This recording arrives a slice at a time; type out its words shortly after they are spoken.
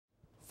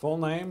Full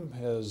name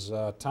is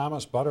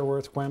Thomas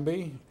Butterworth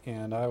Quimby,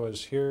 and I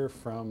was here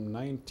from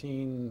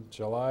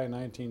July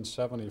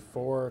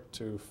 1974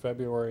 to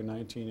February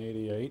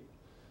 1988.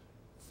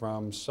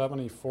 From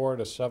 74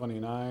 to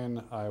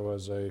 79, I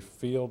was a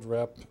field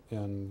rep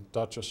in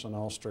Dutchess and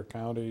Ulster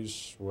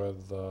counties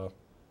with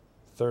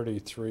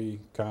 33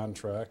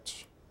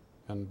 contracts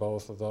in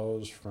both of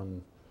those.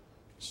 From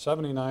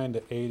 79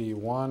 to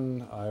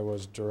 81, I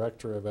was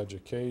director of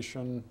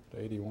education,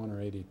 81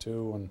 or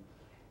 82, and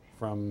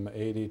from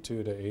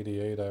 82 to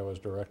 88, I was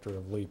director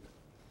of LEAP.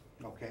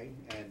 Okay,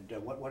 and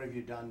what have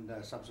you done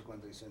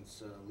subsequently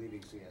since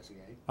leaving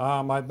CSEA?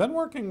 I've been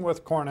working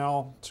with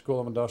Cornell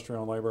School of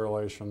Industrial and Labor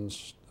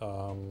Relations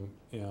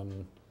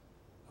in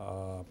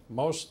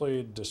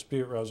mostly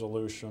dispute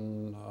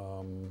resolution,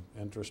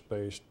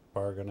 interest-based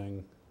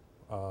bargaining,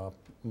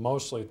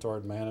 mostly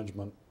toward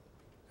management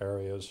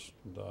areas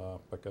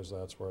because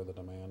that's where the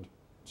demand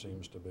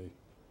seems to be.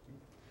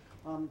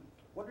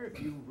 Wonder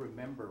if you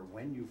remember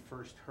when you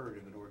first heard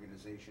of an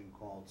organization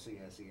called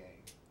CSEA?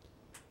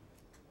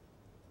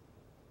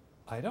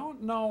 I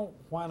don't know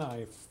when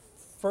I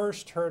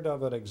first heard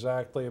of it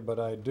exactly, but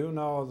I do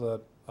know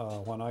that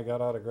when I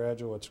got out of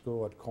graduate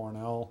school at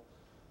Cornell,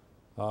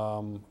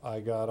 I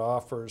got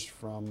offers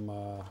from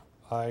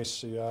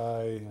ICI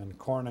and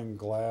Corning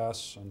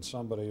Glass and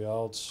somebody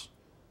else,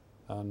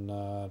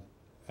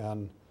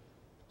 and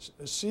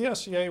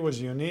CSEA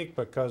was unique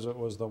because it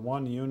was the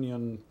one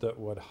union that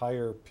would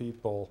hire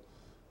people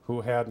who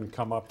hadn't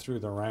come up through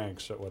the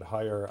ranks. It would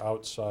hire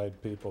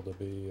outside people to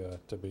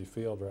be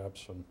field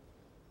reps, and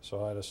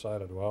so I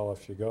decided, well,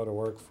 if you go to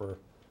work for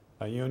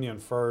a union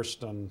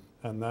first and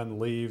then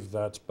leave,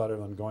 that's better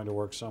than going to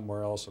work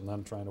somewhere else and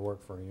then trying to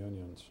work for a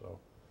union.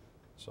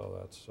 So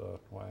that's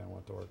why I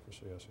went to work for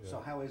CSEA.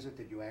 So how is it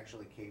that you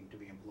actually came to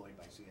be employed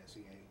by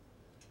CSEA?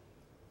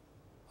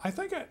 I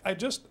think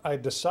I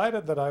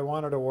decided that I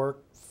wanted to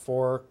work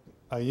for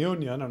a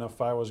union, and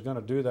if I was going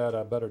to do that,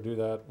 I better do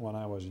that when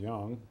I was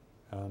young.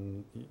 I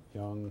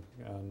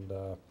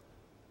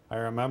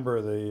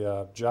remember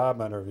the job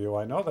interview.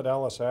 I know that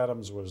Ellis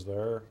Adams was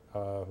there,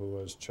 who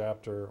was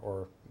chapter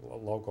or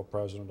local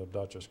president of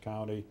Dutchess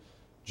County.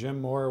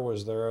 Jim Moore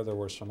was there. There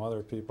were some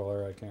other people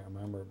there, I can't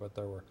remember, but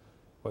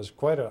was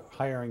quite a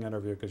hiring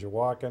interview because you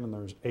walk in and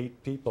there's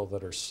 8 people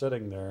that are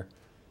sitting there.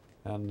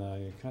 And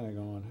you're kind of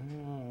going,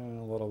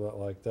 a little bit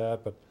like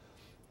that. But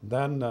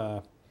then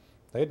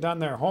they'd done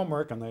their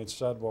homework and they'd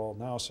said, well,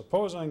 now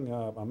supposing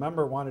a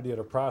member wanted you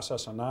to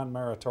process a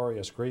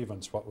non-meritorious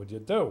grievance, what would you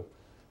do?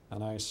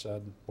 And I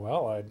said,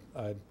 well,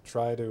 I'd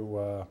try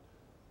to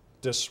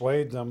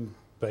dissuade them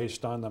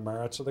based on the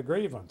merits of the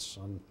grievance.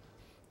 And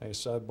they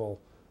said, well,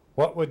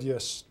 what would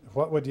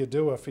you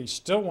do if he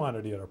still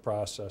wanted you to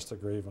process the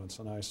grievance?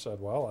 And I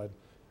said, well,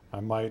 I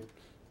might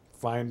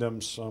find him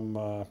some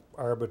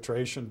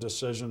arbitration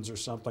decisions or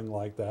something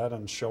like that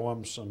and show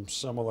him some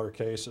similar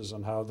cases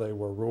and how they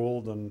were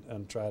ruled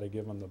and try to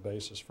give him the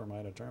basis for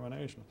my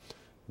determination.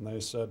 And they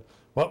said,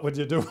 what would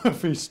you do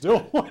if he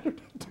still wanted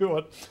to do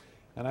it?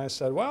 And I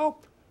said,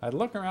 well, I'd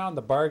look around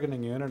the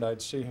bargaining unit,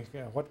 I'd see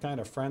what kind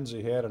of friends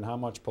he had and how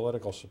much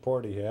political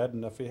support he had,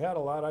 and if he had a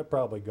lot, I'd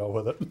probably go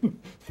with it.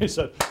 He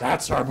said,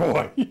 that's our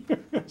boy.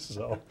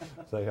 So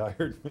they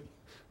hired me.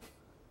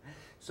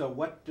 So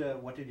what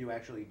did you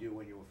actually do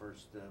when you were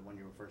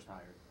first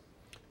hired?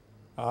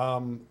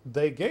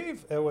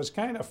 It was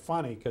kind of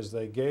funny because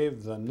they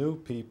gave the new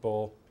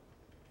people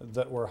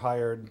that were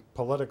hired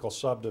political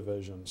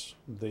subdivisions.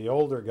 The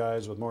older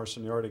guys with more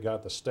seniority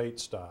got the state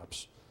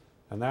stops.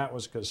 And that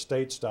was because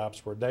state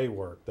stops were day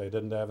work. They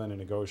didn't have any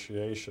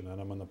negotiation in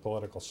them, and the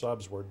political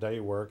subs were day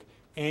work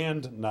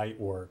and night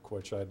work,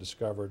 which I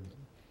discovered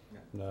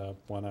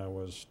when I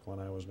was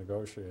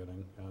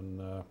negotiating.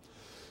 And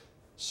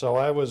so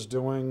I was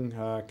doing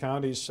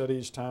counties,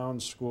 cities,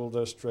 towns, school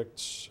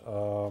districts,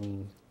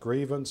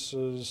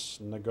 grievances,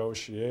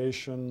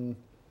 negotiation.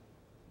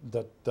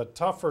 The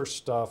tougher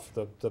stuff,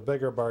 the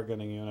bigger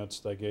bargaining units,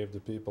 they gave to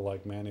people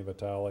like Manny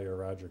Vitale or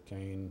Roger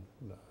Kane,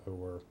 who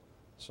were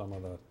some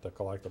of the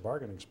collective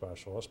bargaining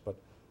specialists. But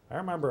I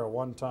remember at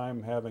one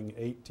time having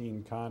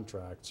 18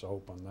 contracts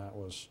open. That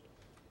was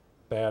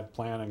bad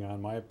planning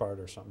on my part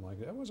or something like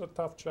that. It was a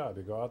tough job.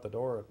 You go out the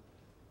door at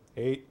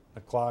 8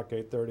 o'clock,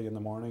 8:30 in the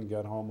morning,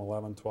 get home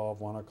 11,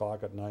 12, 1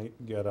 o'clock at night,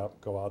 get up,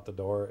 go out the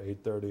door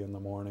 8:30 in the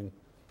morning,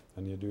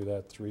 and you do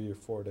that 3 or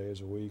 4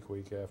 days a week,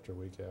 week after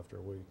week after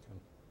week. And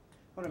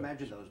I would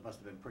imagine those must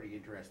have been pretty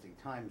interesting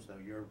times, though.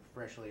 You're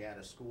freshly out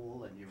of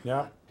school, and you've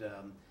Yeah.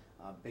 got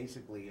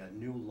basically a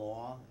new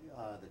law.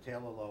 The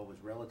Taylor Law was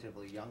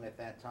relatively young at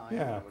that time.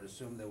 Yeah. I would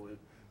assume that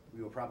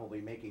you were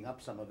probably making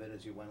up some of it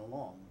as you went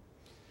along.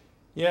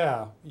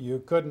 Yeah, you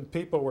couldn't,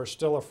 people were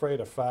still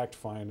afraid of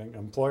fact-finding.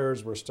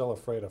 Employers were still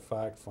afraid of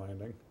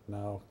fact-finding.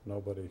 Now,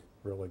 nobody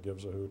really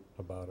gives a hoot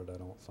about it, I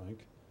don't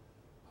think.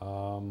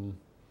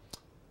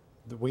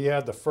 We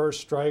had the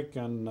first strike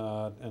in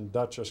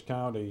Dutchess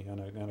County, in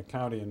a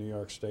county in New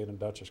York State, in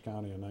Dutchess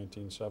County in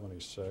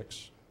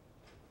 1976.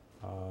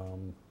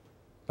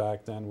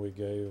 Back then we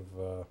gave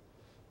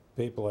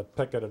people that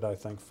picketed, I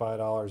think,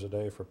 $5 a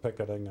day for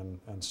picketing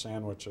and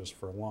sandwiches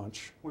for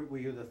lunch. Were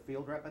you the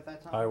field rep at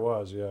that time? I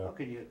was, yeah. Oh,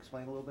 can you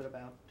explain a little bit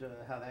about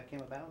how that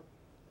came about?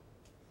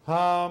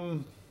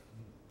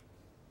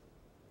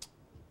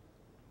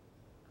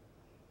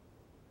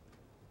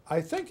 I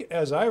think,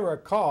 as I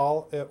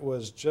recall, it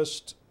was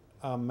just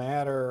a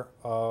matter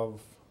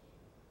of,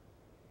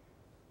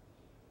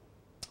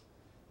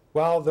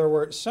 well, there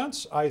were,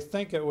 since I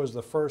think it was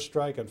the first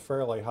strike at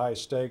fairly high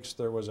stakes,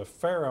 there was a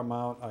fair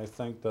amount, I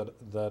think,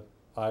 that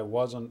I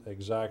wasn't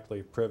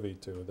exactly privy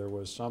to. There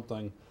was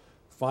something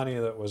funny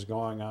that was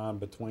going on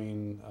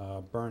between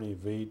Bernie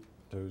Veet,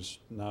 who's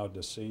now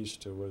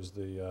deceased, who was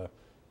the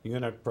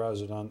unit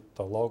president,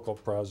 the local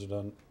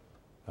president,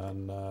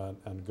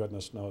 and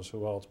goodness knows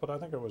who else. But I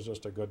think it was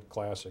just a good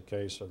classic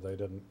case of they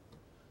didn't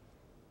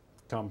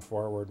come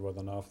forward with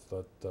enough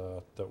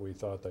that we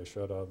thought they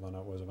should have, and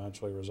it was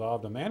eventually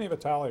resolved. And Manny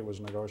Vitale was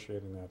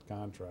negotiating that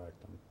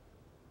contract,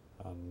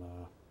 and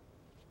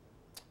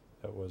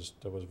it was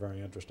very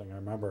interesting. I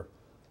remember,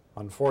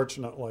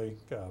 unfortunately,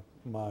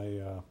 my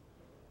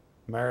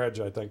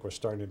marriage, I think, was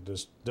starting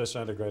to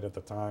disintegrate at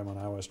the time, and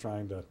I was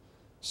trying to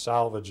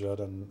salvage it,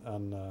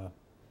 and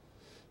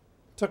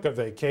took a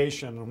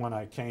vacation. And when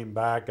I came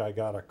back, I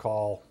got a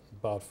call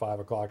about 5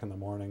 o'clock in the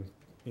morning.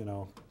 You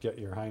know, get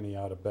your hiney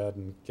out of bed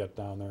and get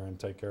down there and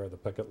take care of the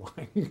picket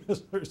line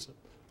because there's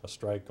a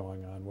strike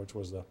going on, which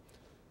was the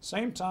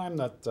same time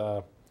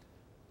that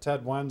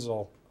Ted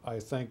Wenzel, I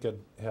think,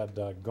 had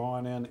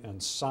gone in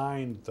and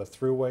signed the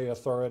Thruway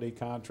Authority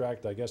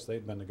contract. I guess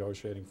they'd been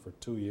negotiating for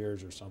 2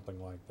 years or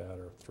something like that,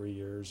 or 3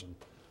 years,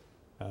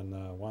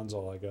 and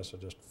Wenzel, I guess,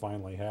 had just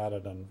finally had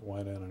it and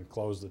went in and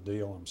closed the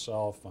deal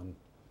himself, and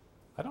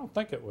I don't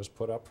think it was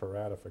put up for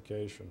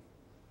ratification.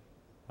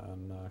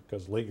 And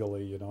because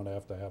legally you don't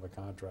have to have a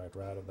contract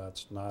ratified.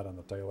 That's not in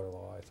the Taylor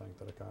law, I think,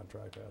 that a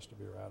contract has to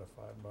be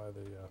ratified by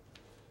the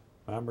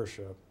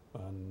membership.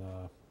 And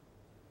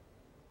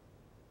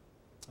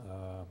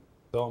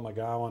Bill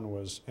McGowan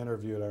was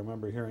interviewed. I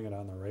remember hearing it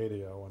on the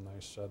radio when they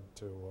said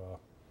to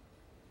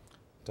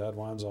Ted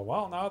Wenzel,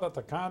 well, now that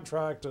the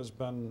contract has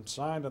been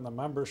signed and the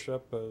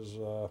membership is,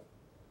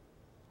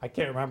 I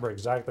can't remember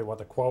exactly what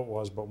the quote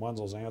was, but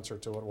Wenzel's answer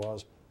to it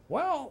was,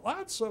 well,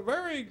 that's a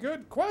very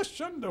good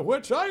question to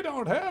which I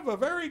don't have a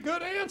very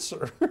good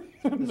answer. This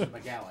is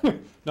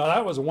McGowan. No,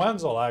 that was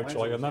Wenzel,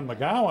 actually. Wenzel, And then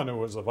yeah. McGowan, who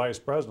was the vice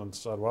president,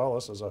 said, well,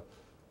 this is a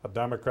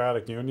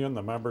Democratic union.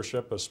 The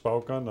membership has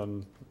spoken.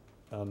 And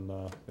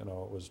you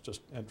know, it was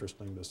just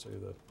interesting to see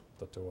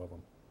the two of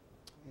them.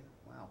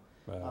 Yeah, wow.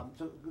 Yeah.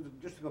 So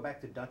just to go back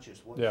to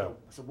Dutchess, Yeah.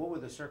 so what were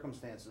the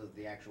circumstances of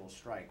the actual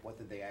strike? What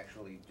did they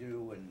actually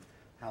do, and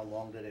how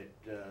long did it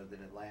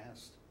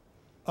last?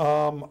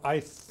 I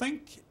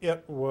think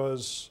it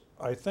was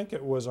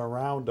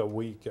around a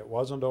week. It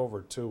wasn't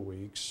over 2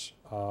 weeks.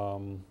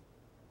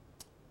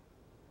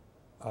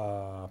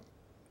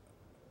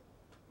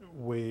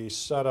 We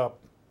set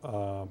up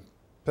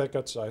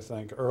pickets, I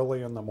think,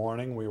 early in the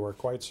morning. We were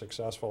quite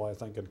successful, I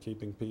think, in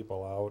keeping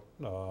people out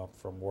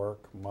from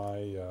work.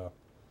 My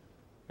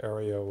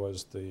area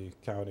was the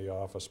county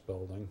office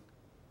building.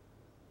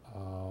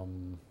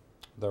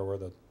 There were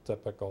the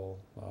typical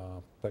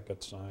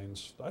picket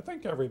signs. I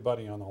think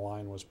everybody on the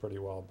line was pretty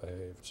well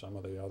behaved. Some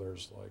of the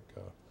others, like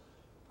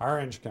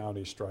Orange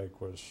County strike,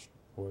 was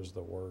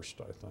the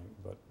worst, I think.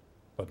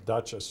 But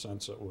Dutchess,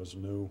 since it was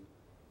new,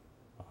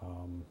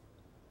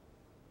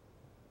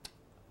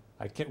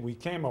 we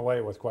came away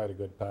with quite a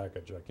good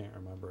package. I can't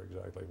remember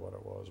exactly what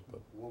it was,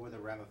 but What were the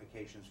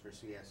ramifications for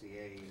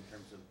CSEA in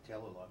terms of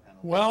Taylor law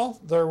penalties? well,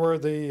 there were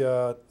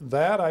the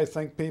that I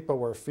think people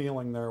were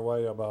feeling their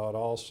way about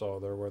also.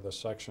 There were the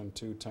Section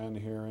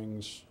 210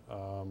 hearings,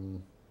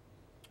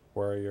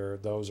 where you're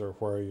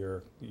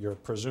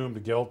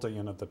presumed guilty,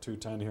 and at the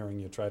 210 hearing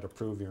you try to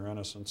prove your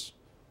innocence.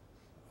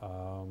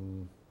 I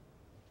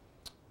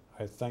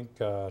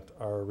think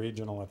our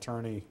regional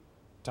attorney,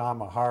 Tom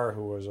Mahar,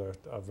 who was a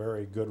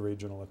very good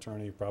regional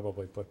attorney,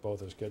 probably put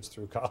both his kids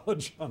through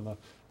college on the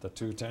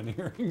 210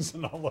 hearings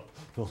and all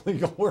the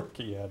legal work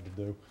he had to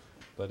do.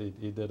 But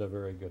he did a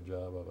very good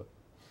job of it.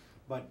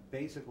 But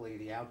basically,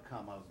 the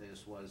outcome of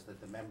this was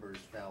that the members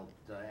felt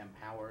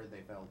empowered.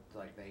 They felt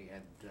like they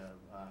had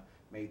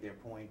made their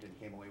point and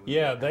came away with.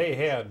 Yeah, they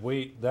had.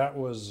 That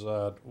was.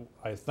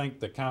 I think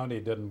the county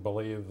didn't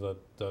believe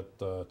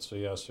that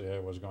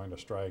CSEA was going to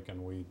strike,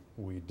 and we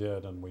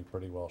did, and we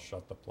pretty well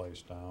shut the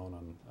place down.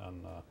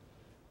 And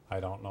I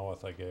don't know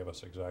if they gave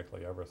us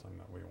exactly everything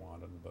that we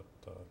wanted, but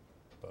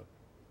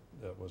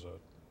it was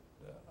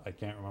I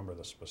can't remember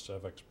the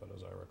specifics, but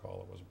as I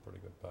recall, it was a pretty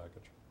good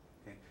package.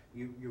 Okay.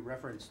 You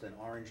referenced an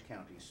Orange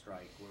County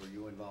strike. Were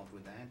you involved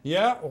with that?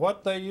 Yeah,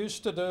 what they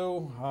used to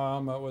do,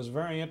 it was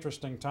very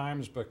interesting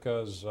times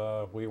because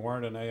we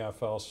weren't an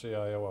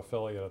AFL-CIO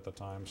affiliate at the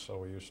time, so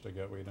we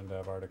didn't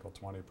have Article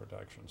 20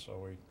 protection,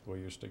 so we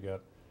used to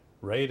get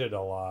raided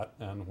a lot,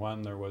 and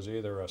when there was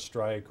either a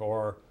strike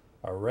or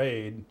a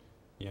raid,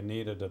 you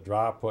needed to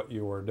drop what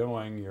you were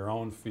doing, your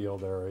own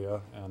field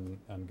area,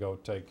 and go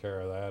take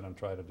care of that and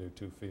try to do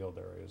 2 field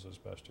areas as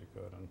best you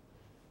could.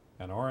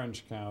 And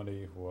Orange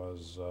County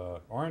was,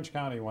 Orange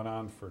County went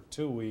on for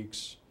 2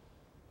 weeks.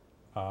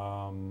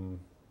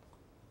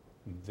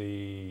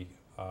 The,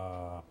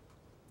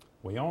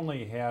 we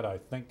only had, I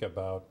think,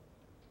 about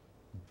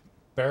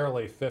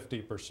barely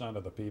 50%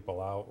 of the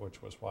people out,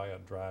 which was why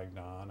it dragged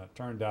on. It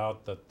turned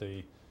out that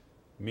the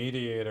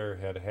mediator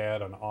had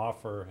had an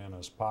offer in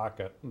his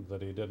pocket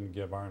that he didn't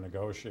give our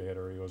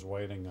negotiator. He was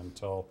waiting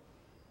until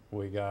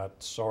we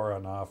got sore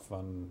enough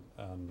and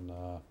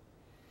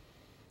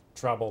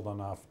troubled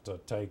enough to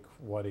take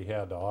what he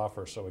had to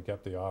offer, so he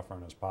kept the offer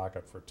in his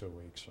pocket for 2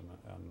 weeks.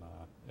 And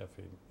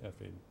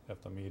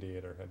if the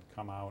mediator had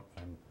come out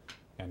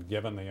and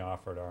given the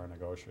offer to our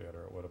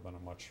negotiator, it would have been a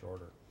much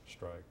shorter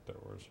strike. There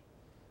was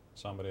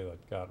somebody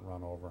that got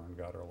run over and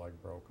got her leg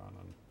broken,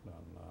 and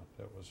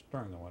it was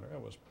during the winter. It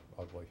was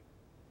ugly.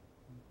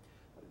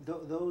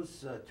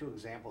 Those two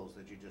examples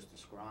that you just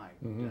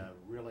described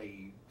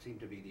really seem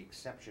to be the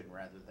exception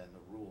rather than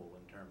the rule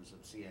in terms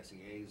of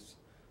CSEA's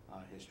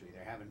history.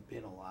 There haven't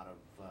been a lot of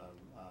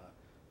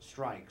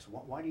strikes.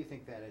 Why do you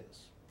think that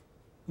is?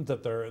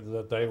 That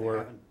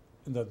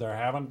there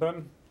haven't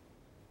been?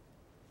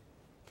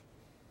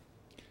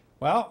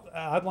 Well,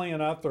 oddly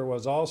enough, there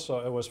was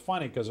also, it was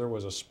funny because there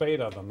was a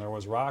spate of them. There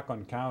was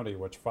Rockland County,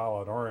 which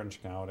followed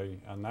Orange County,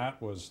 and that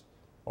was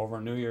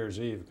over New Year's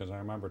Eve, because I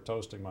remember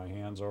toasting my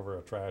hands over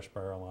a trash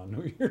barrel on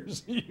New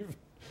Year's Eve.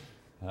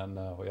 And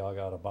we all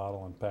got a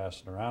bottle and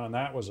passed it around, and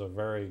that was a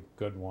very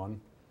good one.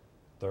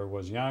 There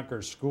was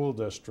Yonkers School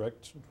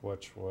District,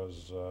 which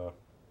was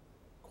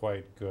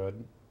quite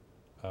good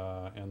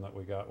in that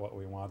we got what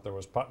we want. There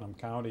was Putnam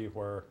County,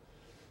 where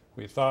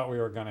we thought we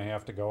were going to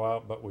have to go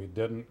out, but we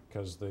didn't,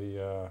 because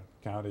the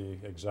county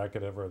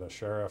executive or the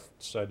sheriff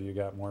said, "You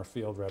got more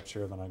field reps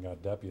here than I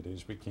got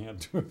deputies. We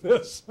can't do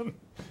this."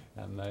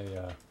 And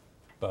they,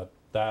 but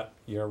that,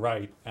 you're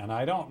right. And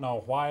I don't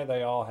know why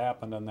they all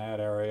happened in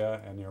that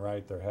area, and you're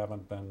right, there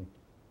haven't been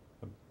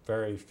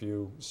very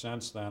few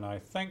since then. I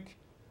think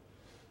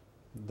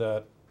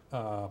that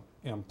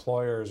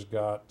employers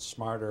got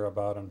smarter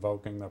about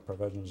invoking the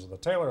provisions of the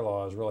Taylor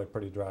Law is really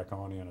pretty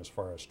draconian as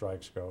far as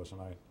strikes goes,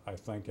 and I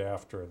think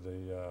after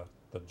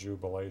the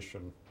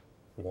jubilation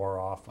wore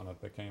off and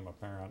it became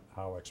apparent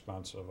how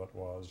expensive it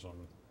was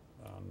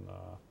and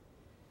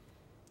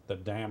the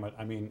damage.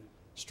 I mean,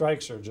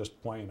 strikes are just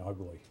plain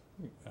ugly,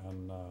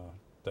 and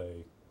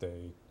they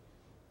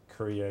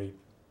create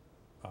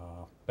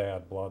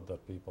bad blood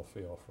that people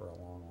feel for a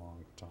long,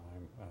 long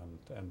time,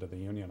 and to the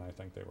union, I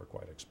think they were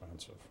quite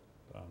expensive.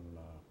 And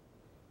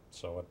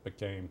so it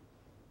became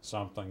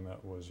something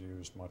that was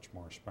used much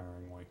more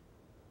sparingly,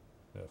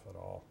 if at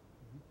all.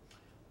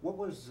 What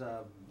was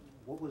the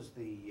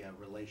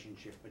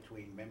relationship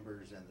between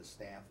members and the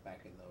staff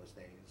back in those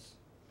days?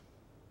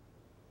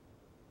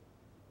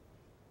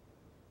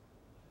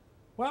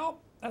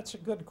 Well, that's a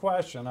good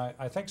question.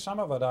 I think some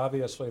of it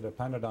obviously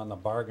depended on the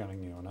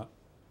bargaining unit.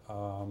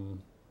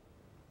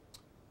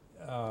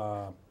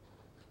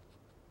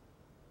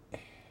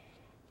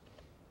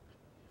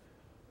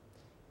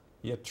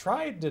 You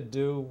tried to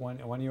do,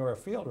 when you were a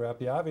field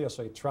rep, you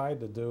obviously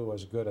tried to do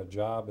as good a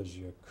job as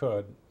you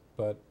could,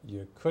 but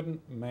you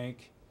couldn't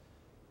make,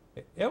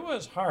 it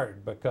was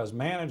hard because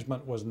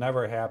management was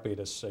never happy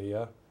to see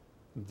you.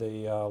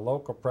 The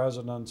local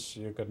presidents,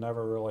 you could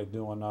never really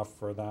do enough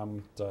for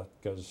them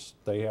because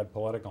they had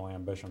political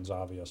ambitions,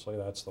 obviously,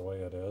 that's the way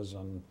it is,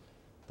 and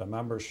the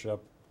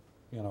membership,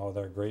 you know,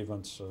 their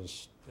grievance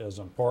is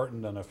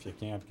important, and if you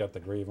can't get the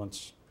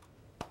grievance,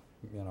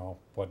 you know,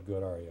 what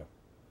good are you?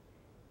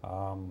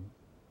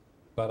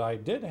 But I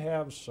did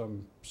have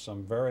some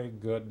very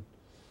good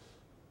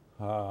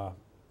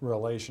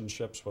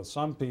relationships with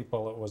some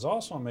people. It was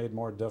also made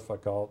more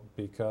difficult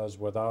because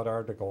without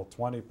Article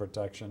 20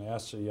 protection,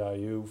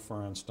 SEIU,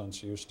 for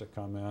instance, used to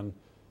come in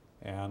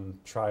and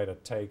try to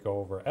take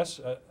over.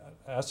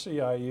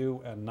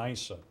 SEIU and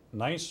NYSUT.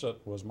 NYSUT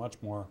was much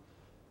more,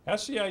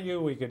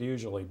 SEIU we could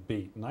usually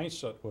beat.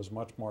 NYSUT was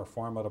much more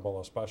formidable,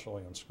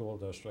 especially in school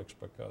districts,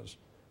 because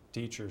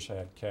teachers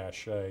had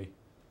cachet,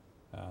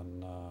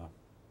 and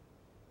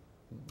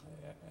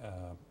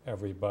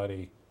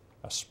everybody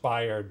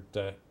aspired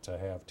to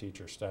have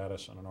teacher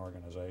status in an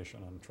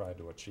organization and tried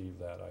to achieve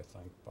that, I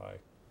think, by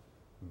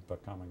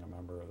becoming a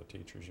member of the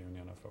teachers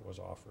union if it was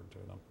offered to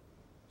them.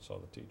 So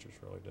the teachers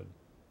really did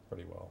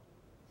pretty well.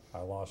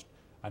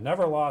 I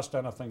never lost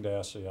anything to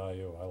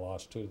SEIU. I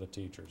lost to the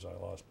teachers. I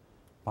lost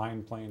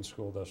Pine Plains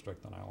School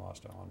District and I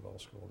lost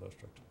Allenville School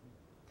District.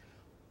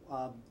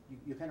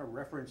 You kind of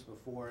referenced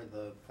before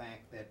the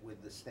fact that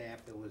with the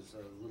staff there was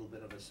a little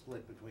bit of a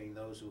split between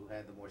those who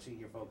had the more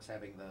senior folks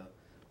having the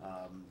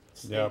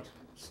state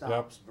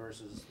stops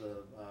versus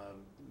the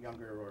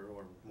younger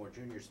or more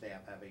junior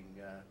staff having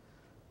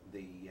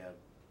the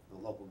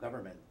local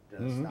government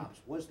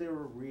stops. Was there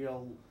a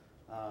real,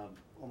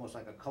 almost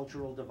like a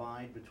cultural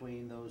divide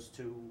between those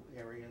two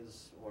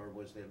areas, or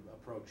was the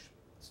approach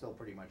still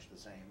pretty much the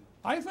same?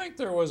 I think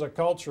there was a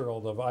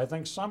cultural divide. I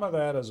think some of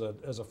that is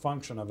a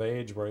function of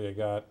age, where you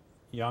got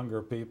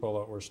younger people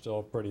that were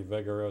still pretty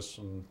vigorous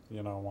and,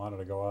 you know, wanted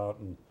to go out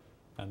and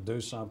and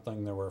do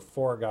something. There were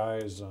 4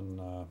 guys,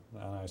 and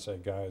I say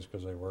guys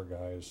because they were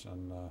guys,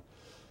 in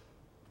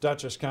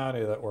Dutchess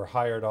County that were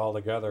hired all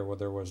together.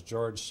 There was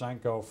George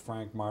Senko,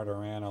 Frank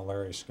Martorana,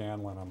 Larry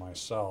Scanlon, and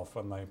myself,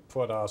 and they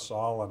put us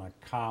all in a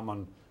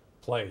common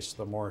place.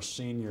 The more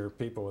senior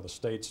people with the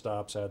state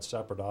stops had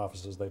separate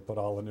offices. They put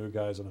all the new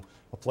guys in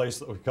a place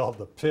that we called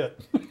the pit.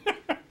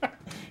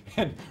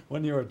 And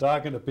when you were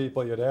talking to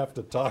people, you'd have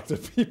to talk to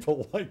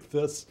people like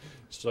this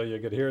so you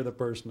could hear the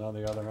person on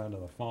the other end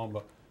of the phone.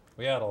 But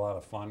we had a lot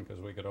of fun because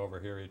we could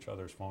overhear each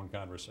other's phone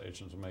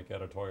conversations and make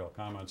editorial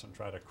comments and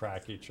try to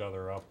crack each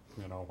other up,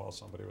 you know, while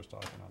somebody was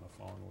talking on the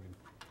phone.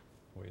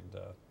 We'd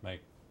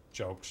make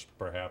jokes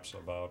perhaps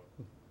about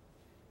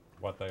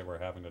what they were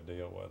having to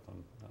deal with,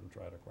 and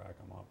try to crack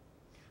them up.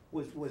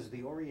 Was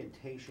the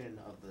orientation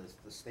of the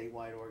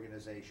statewide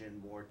organization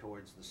more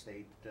towards the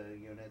state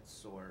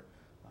units, or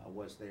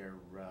was there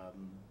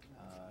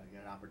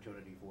an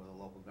opportunity for the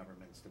local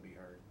governments to be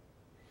heard?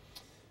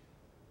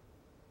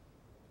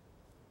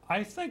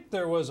 I think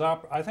there was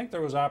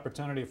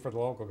opportunity for the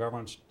local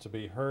governments to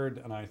be heard,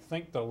 and I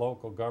think the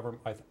local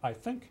government, I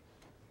think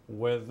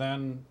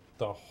within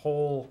the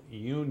whole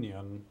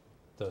union,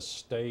 the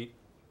state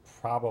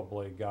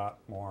probably got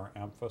more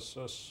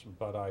emphasis,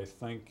 but I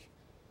think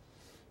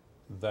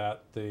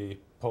that the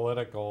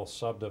political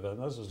subdivision,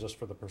 this is just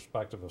for the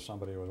perspective of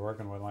somebody who was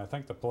working with them, I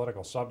think the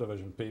political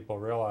subdivision people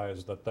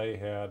realized that they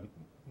had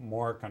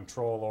more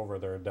control over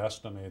their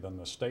destiny than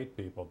the state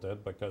people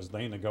did, because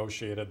they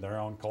negotiated their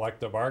own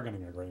collective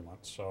bargaining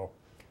agreements. So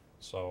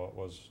it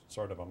was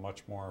sort of a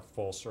much more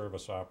full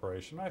service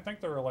operation. I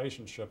think the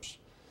relationships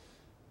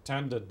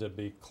tended to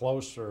be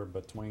closer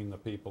between the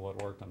people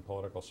that worked in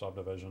political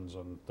subdivisions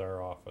and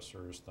their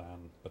officers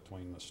than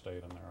between the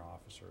state and their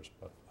officers.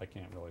 But I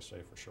can't really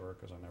say for sure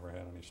because I never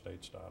had any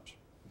state stops.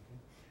 Okay.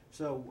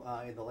 So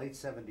in the late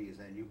 70s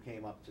then, you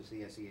came up to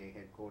CSEA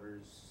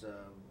headquarters to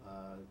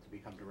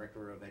become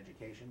Director of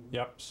Education?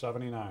 Yep,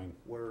 79.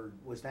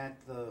 Was that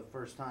the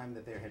first time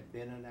that there had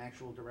been an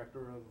actual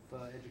Director of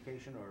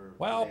Education, or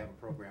well, did they have a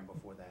program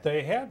before that?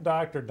 They had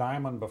Dr.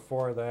 Diamond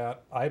before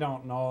that. I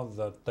don't know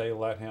that they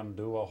let him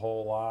do a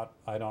whole lot.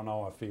 I don't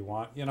know if he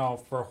you know,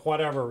 for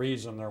whatever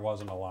reason, there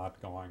wasn't a lot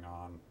going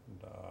on.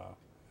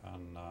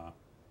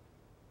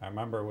 I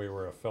remember we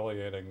were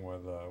affiliating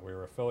with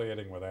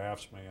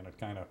AFSCME, and it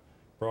kind of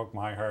broke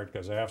my heart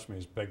because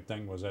AFSCME's big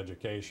thing was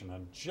education.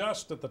 And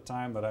just at the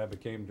time that I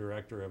became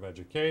Director of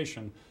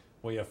Education,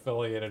 we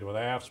affiliated with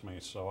AFSCME,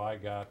 so I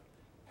got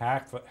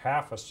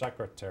half a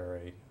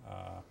secretary.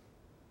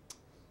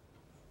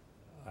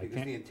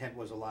 Because the intent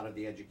was a lot of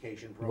the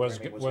education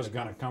programming was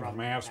going to come from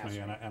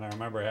AFSCME, and I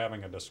remember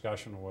having a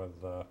discussion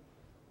with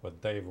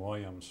Dave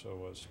Williams, who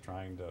was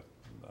trying to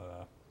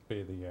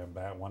be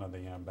one of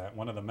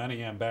the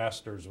many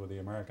ambassadors with the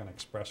American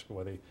Express,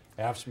 with the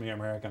AFSCME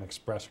American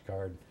Express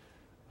card,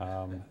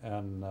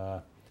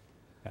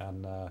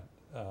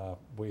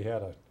 we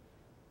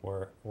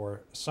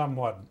were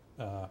somewhat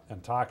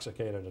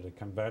intoxicated at a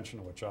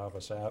convention, which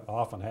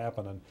often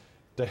happened, and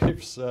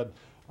Dave said,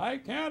 "I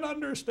can't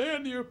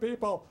understand you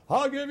people.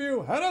 I'll give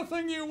you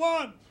anything you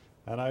want."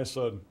 And I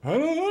said,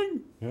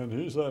 "Anything?" And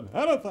he said,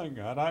 "Anything."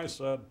 And I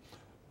said,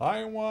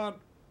 "I want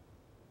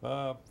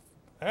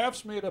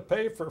AFSCME to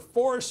pay for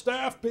 4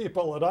 staff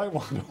people that I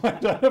want to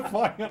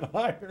identify and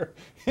hire."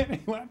 And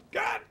he went,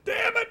 "God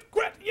damn it,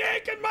 quit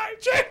yanking my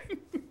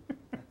chain."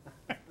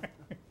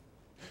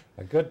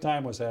 A good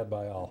time was had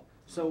by all.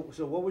 So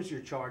what was your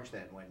charge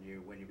then when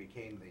you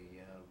became the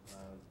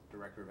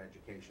Director of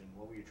Education?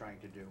 What were you trying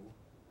to do?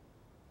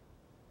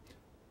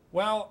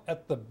 Well,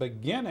 at the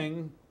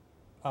beginning,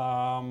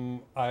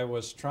 I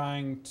was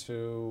trying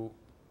to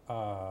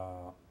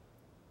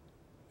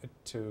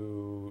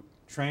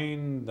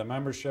train the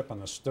membership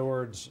and the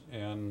stewards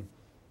in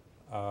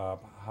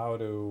how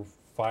to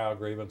file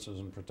grievances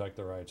and protect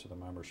the rights of the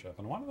membership.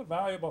 And one of the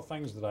valuable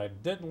things that I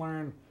did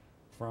learn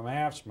from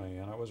AFSCME,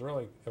 and it was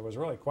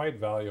really quite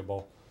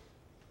valuable,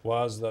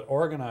 was that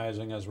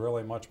organizing is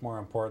really much more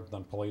important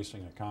than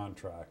policing a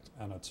contract.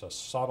 And it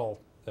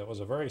was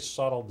a very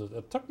subtle,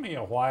 it took me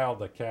a while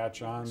to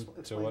catch on to it.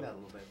 Explain that a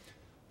little bit.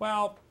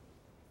 Well,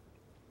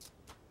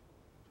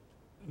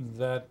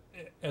 that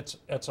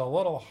it's a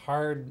little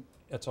hard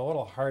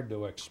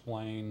to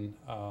explain,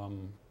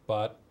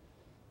 but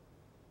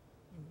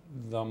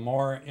the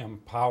more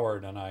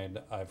empowered, and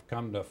I've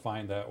come to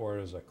find that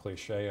word as a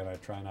cliche, and I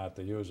try not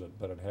to use it,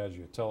 but it has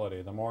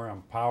utility. The more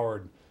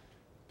empowered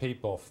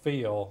people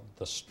feel,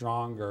 the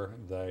stronger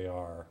they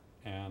are,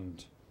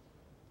 and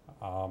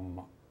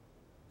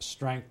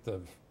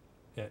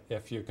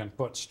if you can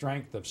put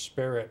strength of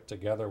spirit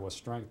together with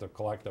strength of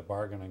collective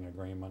bargaining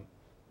agreement,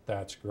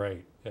 that's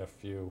great.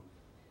 If you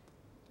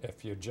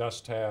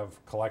just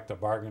have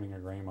collective bargaining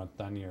agreement,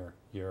 then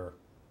you're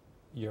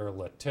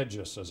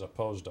litigious as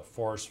opposed to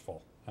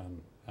forceful,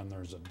 and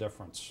there's a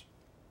difference.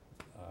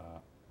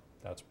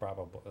 That's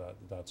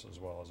as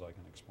well as I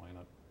can explain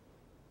it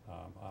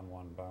on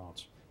one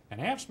bounce. And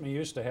AFSCME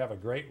used to have a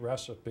great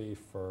recipe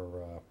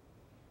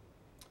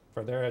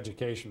for their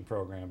education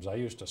programs. I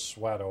used to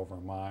sweat over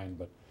mine,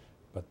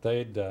 but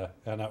they'd,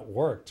 and it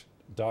worked.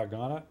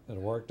 Doggone it, it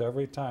worked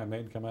every time.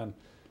 They'd come in,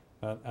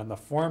 and the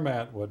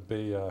format would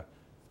be,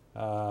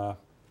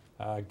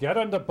 get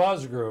into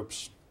buzz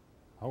groups.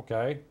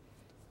 Okay.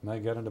 And they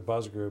get into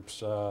buzz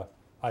groups.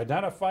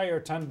 Identify your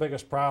 10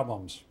 biggest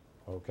problems.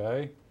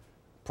 Okay.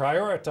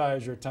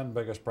 Prioritize your 10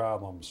 biggest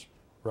problems.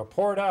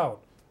 Report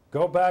out.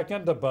 Go back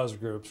into buzz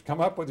groups.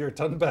 Come up with your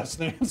 10 best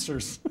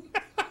answers.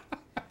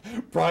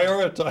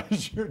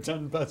 Prioritize your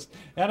 10 best.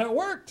 And it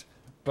worked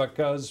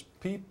because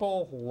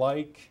people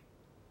would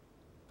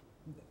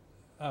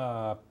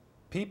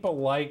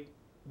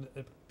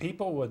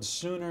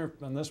sooner,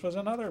 and this was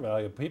another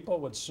value, people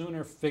would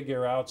sooner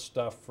figure out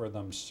stuff for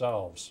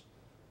themselves.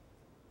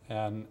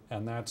 And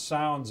that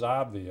sounds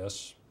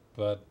obvious,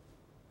 but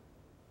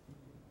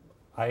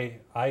I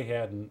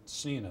hadn't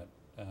seen it,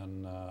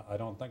 and I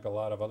don't think a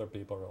lot of other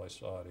people really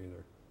saw it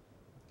either.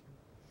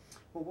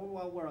 Well,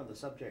 while we're on the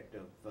subject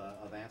of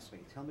ASME,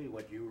 tell me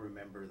what you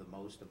remember the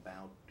most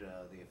about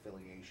the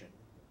affiliation,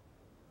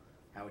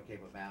 how it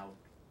came about,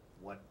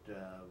 what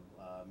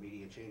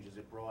media changes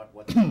it brought,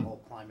 what the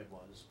whole climate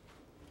was.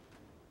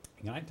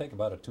 Can I take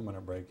about a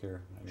 2-minute break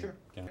here? Sure.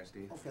 Can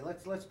Okay,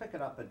 let's pick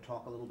it up and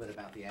talk a little bit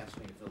about the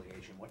ASME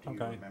affiliation. What do you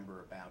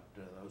remember about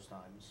those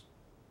times?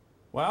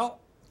 Well,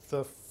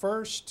 the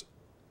first,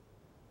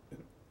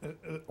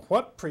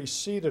 what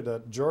preceded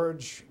it,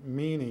 George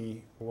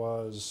Meany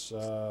was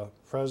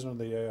president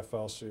of the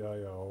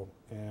AFL-CIO,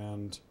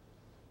 and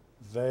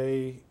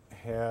they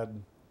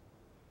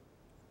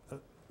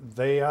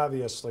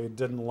obviously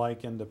didn't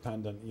like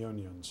independent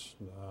unions.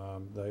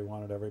 They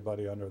wanted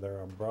everybody under their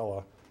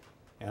umbrella.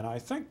 And I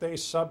think they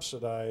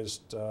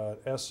subsidized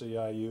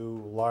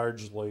SEIU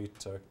largely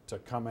to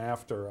come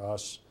after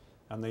us.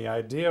 And the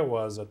idea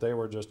was that they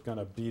were just going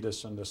to beat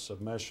us into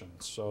submission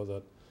so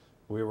that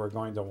we were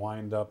going to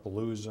wind up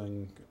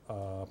losing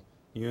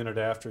unit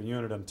after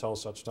unit until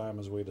such time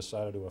as we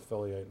decided to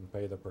affiliate and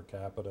pay the per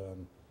capita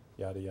and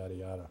yada, yada,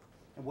 yada.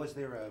 And was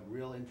there a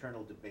real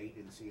internal debate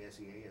in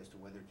CSEA as to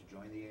whether to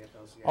join the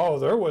AFL-CIO? Oh,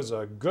 there was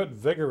a good,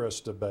 vigorous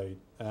debate.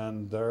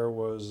 And there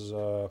was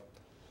a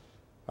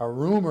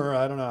rumor,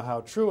 I don't know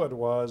how true it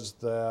was,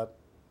 that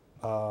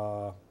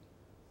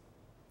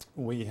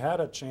we had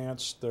a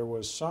chance, there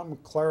was some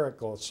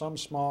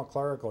small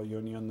clerical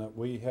union that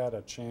we had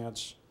a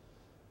chance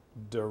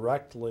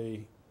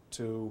directly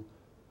to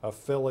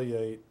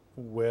affiliate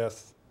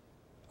with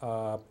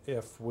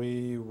if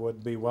we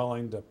would be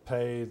willing to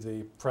pay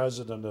the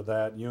president of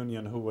that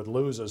union, who would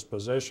lose his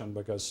position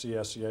because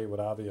CSEA would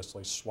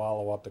obviously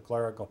swallow up the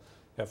clerical,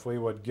 if we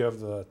would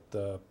give the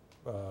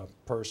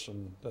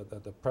president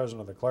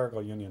of the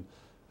clerical union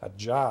a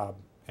job.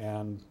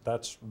 And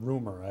that's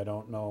rumor. I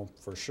don't know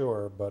for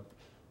sure, but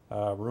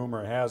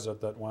rumor has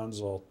it that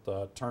Wenzel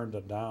turned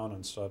it down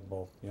and said,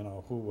 well, you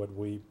know, who would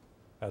we,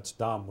 that's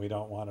dumb, we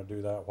don't want to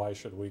do that, why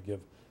should we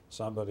give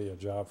somebody a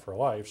job for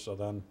life? So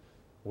then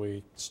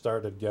we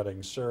started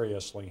getting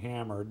seriously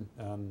hammered,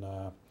 and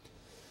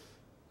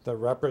the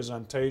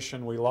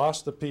representation, we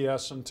lost the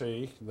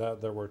PS&T.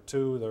 There were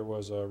two. There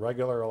was a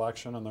regular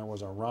election and there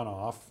was a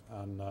runoff.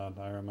 And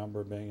I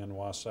remember being in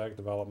Wasac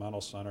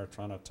Developmental Center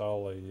trying to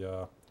tell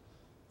the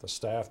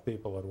staff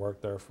people that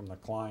worked there from the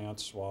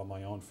clients, while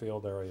my own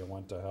field area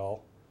went to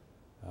hell.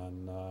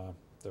 And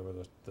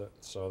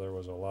so there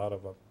was a lot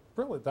of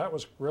that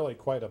was really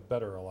quite a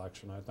bitter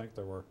election. I think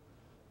there were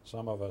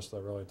some of us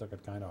that really took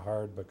it kind of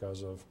hard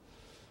because of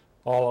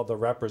all of the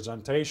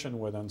representation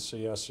within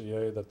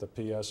CSEA that the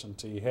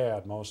PS&T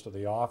had. Most of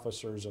the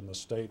officers in the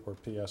state were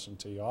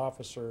PS&T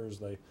officers.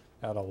 They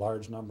had a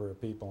large number of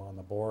people on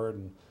the board,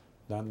 and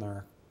then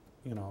they're,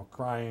 you know,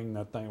 crying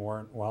that they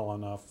weren't well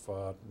enough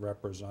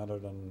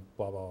represented and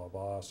blah, blah, blah,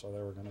 blah. So they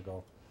were going to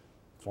go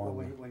form.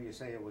 Well, when you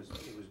say it was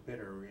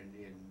bitter,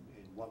 in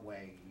what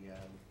way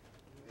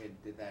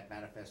did that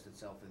manifest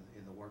itself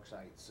in the work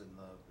sites,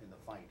 in the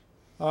fight?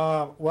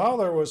 Well,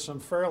 there was some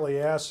fairly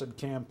acid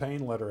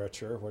campaign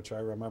literature, which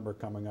I remember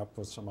coming up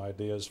with some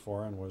ideas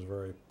for and was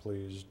very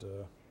pleased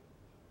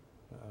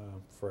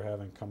for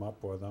having come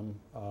up with them.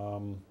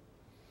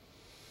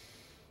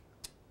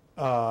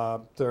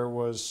 There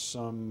was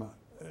some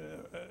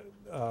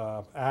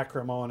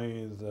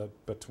acrimony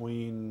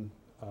between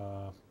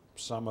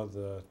some of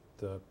the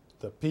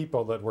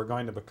people that were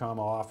going to become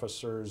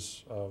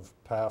officers of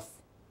PEF,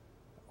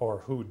 or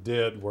who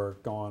did, were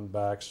going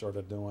back sort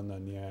of doing the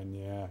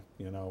yeah,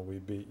 you know, we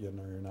beat you,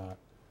 no, you're not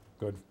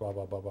good, blah,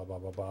 blah, blah, blah, blah,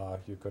 blah, blah.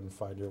 You couldn't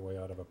find your way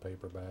out of a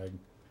paper bag,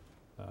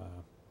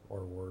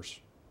 or worse.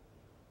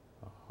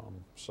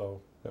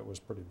 So it was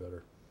pretty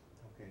bitter.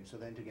 Okay, so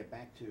then to get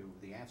back to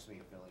the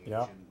ASME affiliation,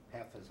 Yeah.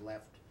 PEF has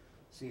left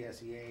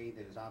CSEA.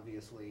 There's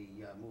obviously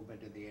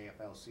movement in the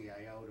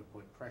AFL-CIO to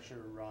put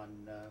pressure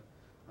on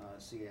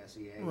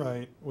CSEA.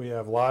 Right. We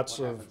have lots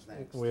What of happens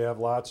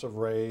next?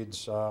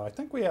 raids. I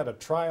think we had a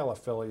trial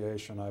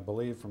affiliation, I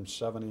believe, from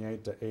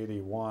 '78 to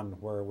 '81,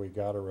 where we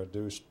got a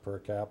reduced per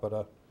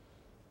capita.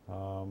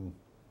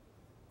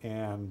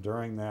 And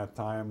during that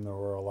time, there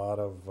were a lot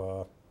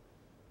of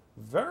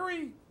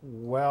very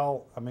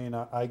well. I mean,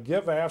 I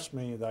give the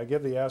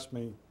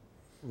AFSCME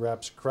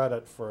reps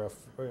credit for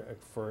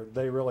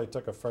they really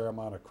took a fair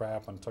amount of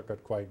crap and took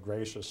it quite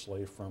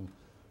graciously from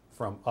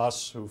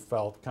us who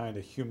felt kind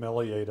of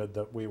humiliated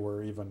that we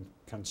were even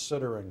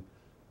considering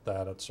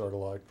that. It's sort of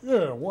like,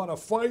 yeah, want to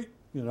fight,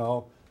 you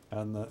know,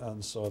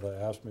 and so the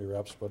AFSCME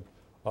reps would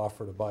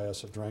offer to buy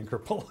us a drink or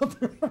pull up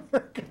the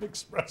American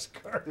Express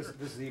card.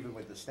 This is even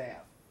with the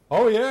staff.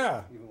 Oh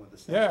yeah. Even with the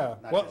staff, Yeah.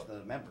 not Well, just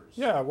the members.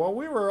 yeah, well,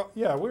 we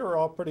were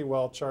all pretty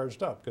well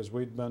charged up because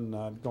we'd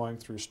been going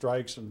through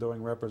strikes and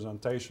doing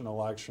representation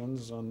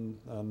elections, and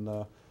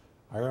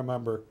I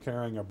remember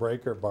carrying a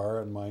breaker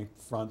bar in my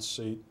front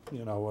seat,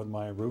 you know, with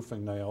my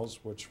roofing nails,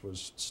 which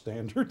was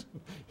standard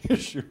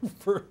issue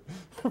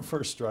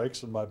for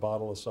strikes, and my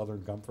bottle of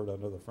Southern Comfort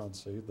under the front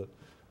seat that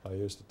I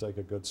used to take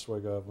a good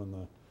swig of.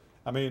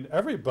 I mean,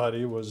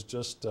 everybody was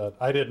just.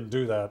 I didn't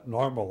do that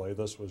normally.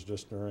 This was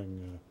just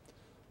during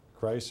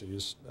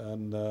crises,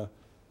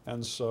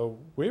 and so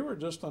we were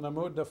just in a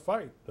mood to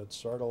fight. It's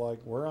sort of like,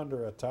 we're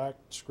under attack,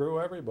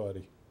 screw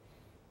everybody.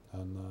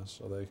 And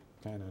so they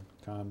kind of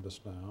calmed us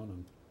down.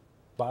 And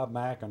Bob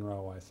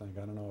McEnroe, I think,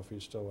 I don't know if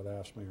he's still with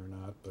AFSCME or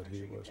not, but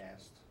Actually, he was.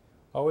 passed.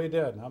 Oh, he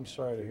did. I'm Yeah,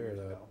 sorry a to few hear years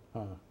that.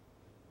 ago.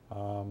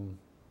 Huh.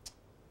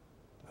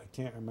 I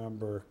can't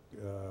remember.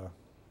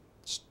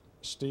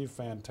 Steve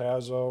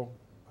Fantazzo.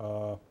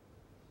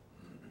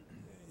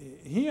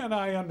 He and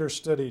I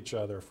understood each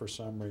other for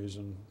some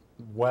reason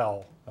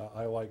well.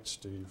 I liked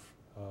Steve.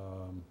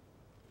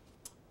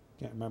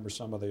 Can't remember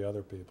some of the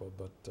other people,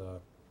 but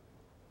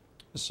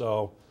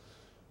so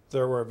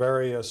there were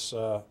various.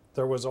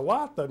 There was a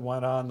lot that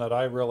went on that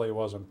I really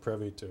wasn't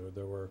privy to.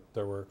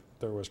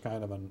 There was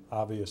kind of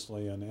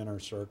obviously an inner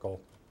circle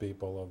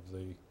people of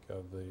the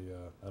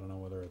I don't know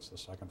whether it's the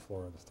second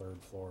floor or the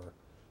third floor, or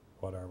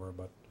whatever.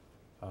 But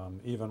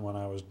even when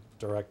I was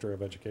director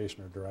of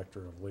education or director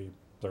of LEAP,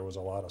 there was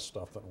a lot of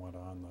stuff that went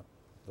on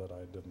that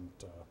I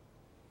didn't.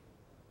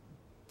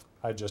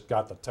 I just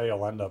got the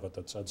tail end of it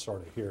that said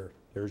sort of,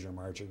 here's your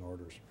marching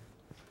orders.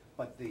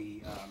 But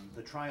the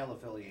trial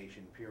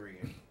affiliation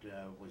period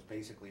was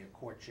basically a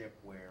courtship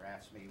where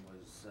AFSCME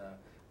was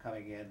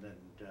coming in and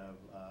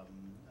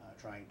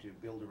trying to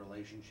build a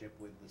relationship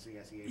with the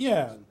CSEA.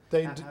 Yeah, folks.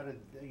 they How did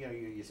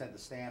you said the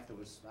staff, there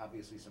was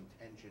obviously some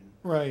tension.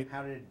 Right.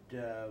 How did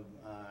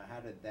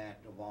that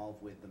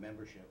evolve with the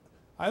membership?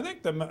 I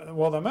think the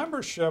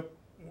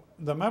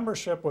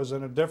membership was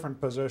in a different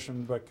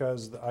position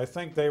because I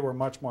think they were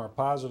much more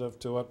positive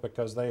to it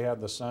because they had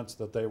the sense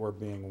that they were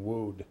being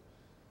wooed.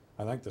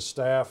 I think the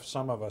staff,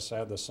 some of us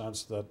had the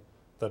sense that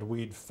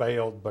we'd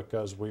failed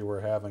because we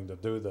were having to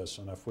do this,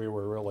 and if we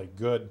were really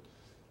good,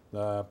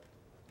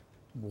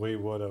 we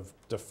would have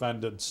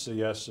defended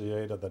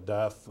CSEA to the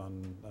death,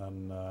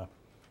 and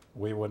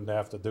we wouldn't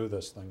have to do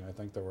this thing. I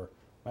think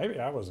maybe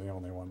I was the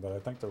only one, but I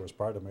think there was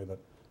part of me that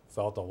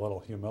felt a little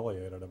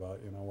humiliated about,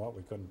 you know what,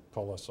 we couldn't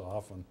pull this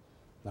off, and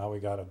now we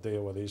got to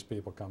deal with these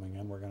people coming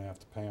in. We're going to have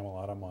to pay them a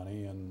lot of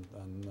money and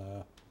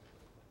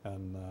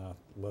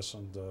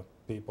listen to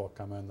people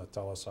come in that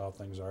tell us how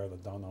things are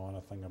that don't know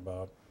anything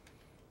about,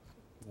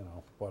 you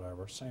know,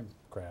 whatever. Same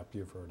crap,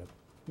 you've heard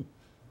it.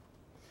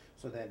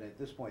 So then at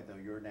this point, though,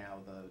 you're now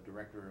the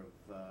director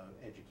of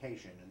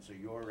education, and so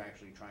you're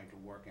actually trying to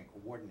work and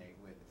coordinate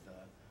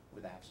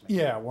with AFSCME.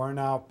 Yeah, we're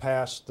now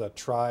past the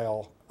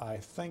trial. I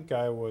think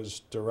I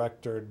was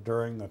director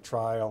during the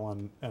trial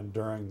and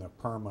during the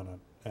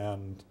permanent,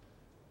 and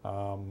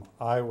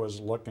I was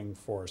looking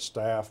for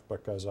staff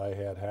because I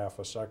had half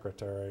a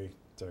secretary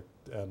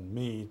and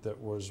me that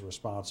was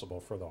responsible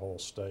for the whole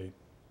state,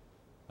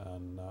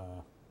 and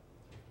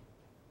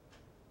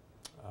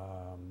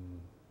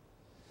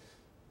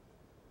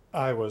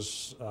I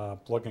was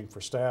looking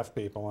for staff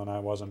people, and I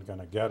wasn't going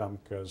to get them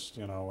because,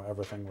 you know,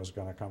 everything was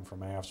going to come from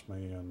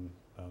AFSCME, and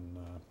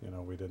you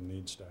know, we didn't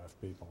need staff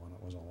people, and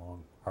it was a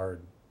long,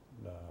 hard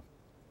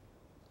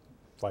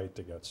fight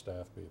to get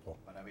staff people.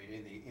 But I mean,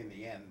 in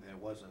the end, there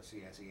was a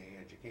CSEA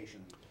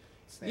education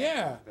staff.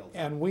 Yeah, built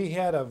and up. we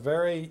had a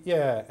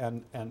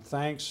and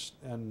thanks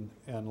in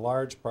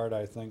large part,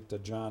 I think, to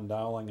John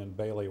Dowling and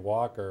Bailey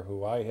Walker,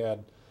 who I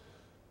had.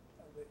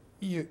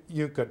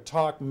 You could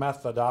talk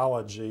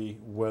methodology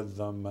with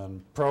them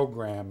and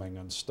programming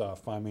and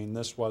stuff. I mean,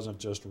 this wasn't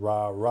just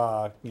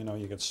rah. You know,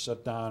 you could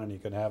sit down and you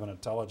could have an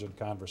intelligent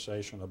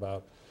conversation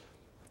about,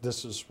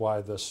 this is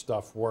why this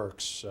stuff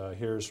works.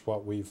 Here's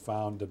what we've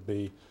found to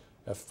be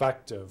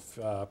effective.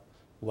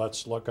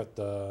 Let's look at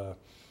the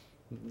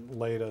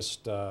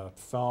latest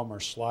film or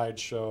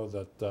slideshow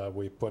that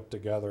we put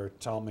together.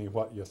 Tell me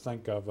what you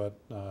think of it.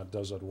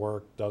 Does it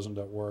work? Doesn't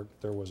it work?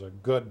 There was a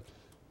good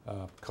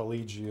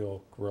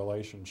collegial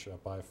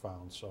relationship, I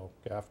found. So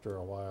after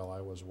a while, I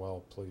was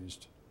well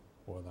pleased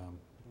with them.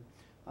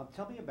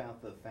 Tell me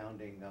about the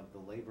founding of the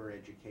Labor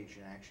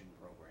Education Action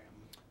Program.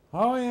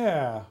 Oh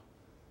yeah.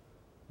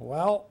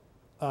 Well,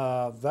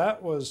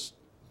 that was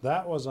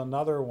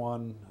another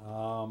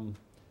one.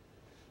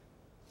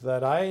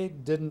 that I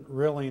didn't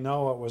really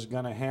know it was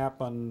going to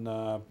happen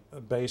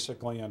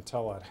basically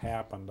until it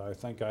happened. I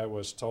think I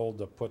was told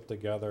to put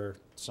together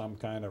some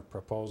kind of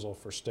proposal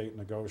for state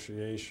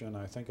negotiation.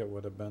 I think it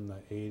would have been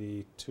the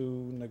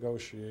 82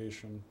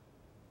 negotiation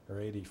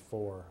or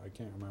 84. I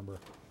can't remember.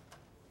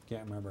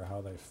 Can't remember how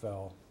they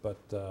fell,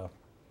 but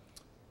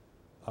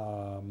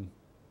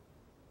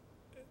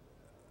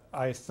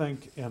I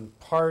think in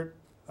part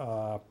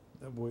I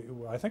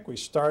think we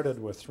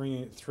started with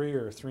three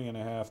or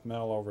 3.5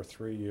 mil over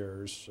 3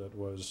 years.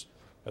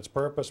 Its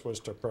purpose was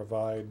to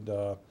provide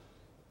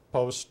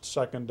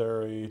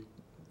post-secondary,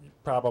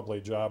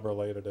 probably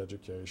job-related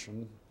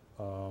education.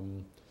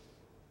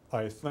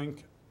 I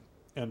think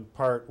in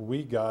part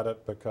we got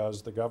it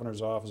because the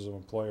Governor's Office of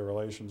Employee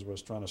Relations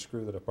was trying to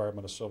screw the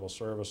Department of Civil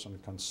Service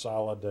and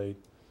consolidate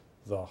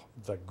the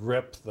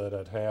grip that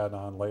it had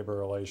on labor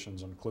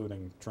relations,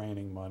 including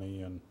training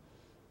money and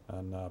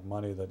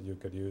money that you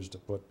could use to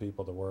put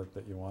people to work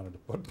that you wanted to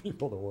put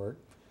people to work.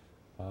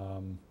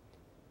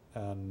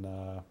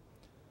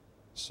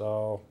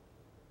 So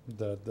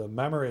the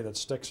memory that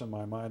sticks in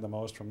my mind the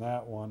most from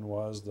that one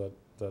was that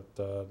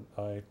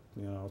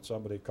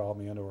somebody called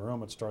me into a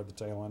room at the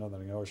tail end of the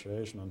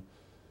negotiation,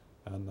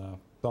 and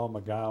Bill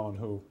McGowan,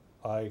 who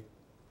I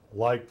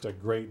liked a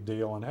great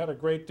deal and had a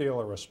great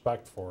deal of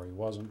respect for. He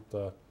wasn't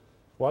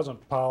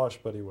polished,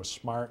 but he was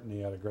smart and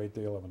he had a great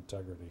deal of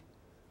integrity.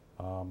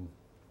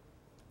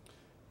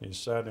 He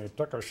said, he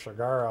took a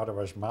cigar out of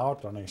his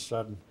mouth and he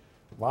said,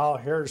 "Well,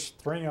 here's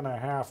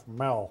 3.5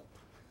 mil."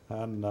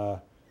 And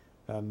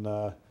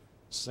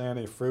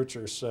Sandy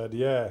Frucher said,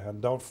 "Yeah, and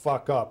don't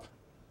fuck up."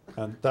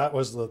 And that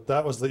was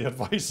the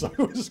advice I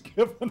was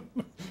given.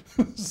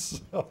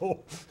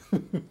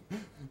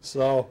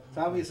 So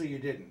obviously you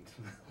didn't.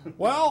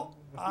 Well,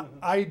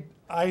 I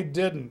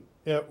didn't.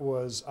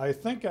 I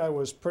think I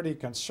was pretty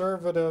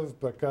conservative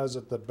because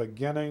at the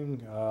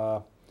beginning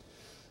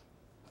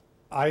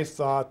I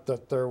thought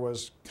that there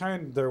was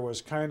kind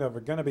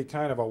of going to be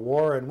kind of a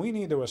war, and we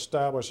need to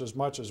establish as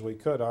much as we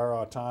could our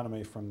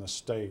autonomy from the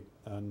state.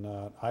 And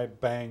I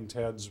banged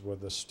heads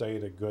with the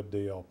state a good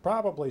deal,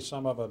 probably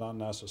some of it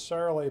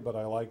unnecessarily, but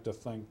I like to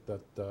think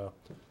that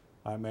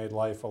I made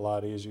life a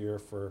lot easier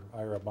for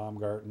Ira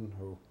Baumgarten,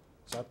 who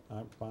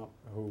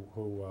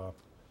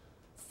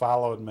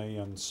followed me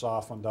and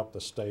softened up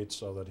the state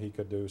so that he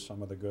could do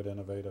some of the good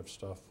innovative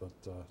stuff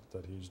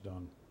that he's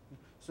done.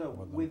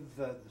 So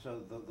the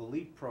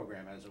LEAP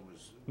program, as it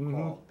was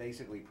called,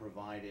 basically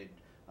provided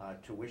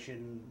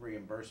tuition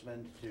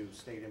reimbursement to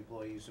state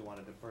employees who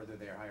wanted to further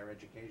their higher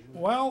education?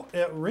 Well,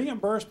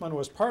 reimbursement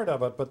was part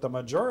of it, but the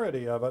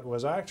majority of it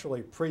was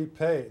actually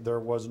prepaid. There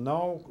was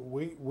no,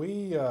 we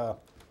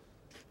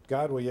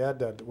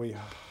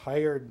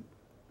hired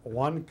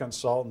one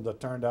consultant that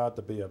turned out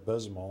to be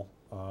abysmal,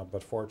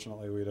 but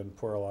fortunately we didn't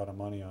pour a lot of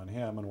money on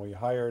him, and we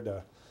hired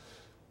a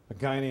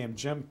guy named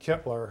Jim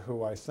Kittler,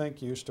 who I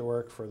think used to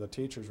work for the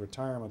teachers'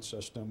 retirement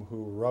system,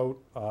 who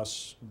wrote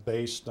us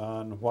based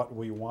on what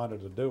we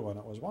wanted to do. And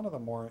it was one of the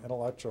more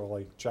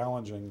intellectually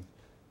challenging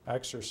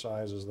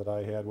exercises that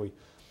I had. We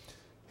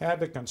had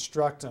to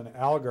construct an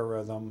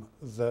algorithm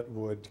that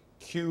would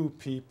queue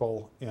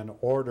people in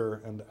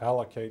order and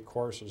allocate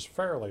courses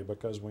fairly,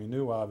 because we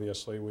knew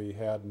obviously we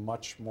had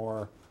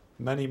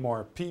many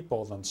more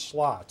people than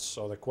slots.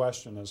 So the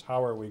question is,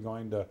 how are we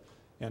going to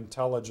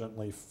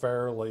intelligently,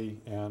 fairly,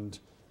 and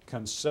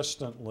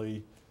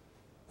consistently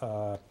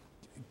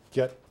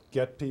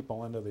get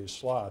people into these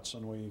slots?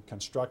 And we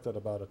constructed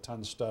about a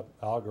 10-step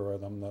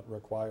algorithm that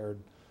required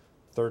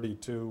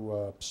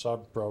 32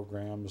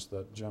 sub-programs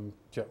that Jim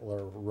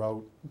Kittler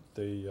wrote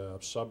the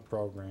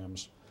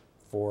sub-programs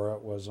for.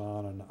 It was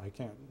on, and I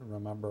can't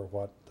remember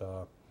what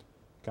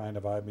kind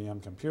of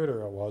IBM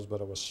computer it was,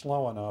 but it was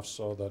slow enough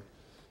so that,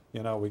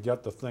 we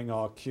get the thing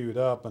all queued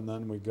up, and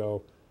then we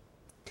go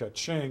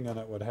ka-ching, and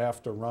it would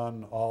have to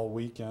run all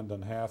weekend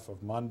and half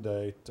of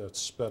Monday to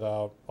spit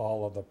out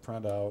all of the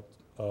printout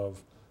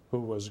of who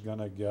was going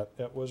to get.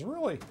 It was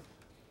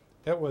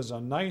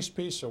a nice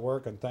piece of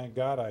work, and thank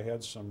God I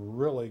had some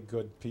really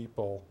good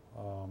people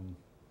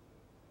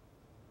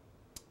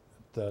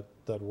that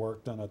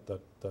worked in it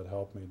that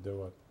helped me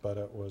do it. But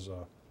it was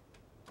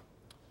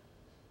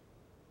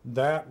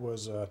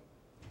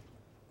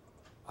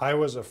I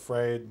was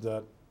afraid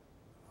that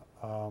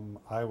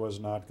I was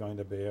not going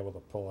to be able to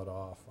pull it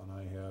off, and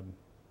I had,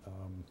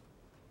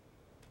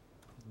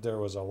 there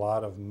was a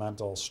lot of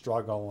mental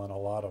struggle and a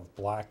lot of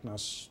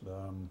blackness.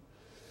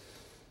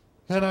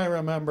 And I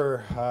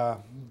remember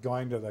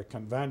going to the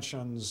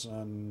conventions,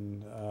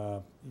 and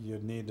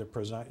you'd need to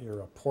present your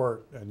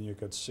report, and you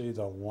could see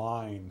the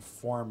line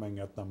forming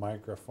at the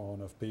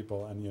microphone of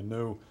people, and you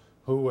knew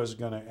who was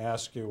going to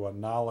ask you a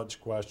knowledge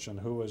question,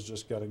 who was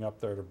just getting up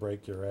there to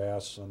break your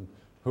ass, and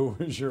who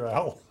was your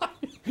ally.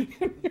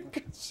 You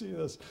could see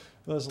this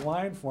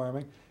line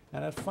forming,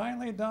 and it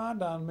finally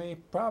dawned on me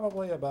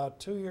probably about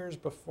 2 years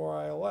before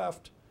I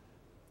left,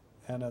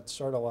 and it's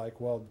sort of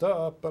like, well,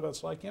 duh, but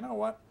it's like, you know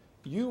what?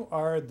 you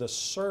are the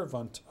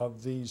servant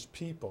of these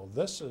people.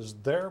 This is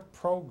their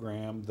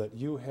program that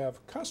you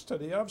have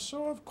custody of,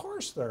 so of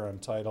course they're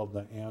entitled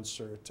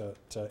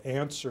to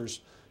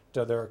answers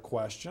to their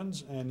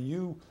questions, and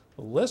you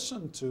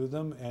listen to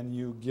them and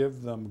you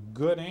give them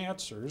good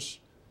answers,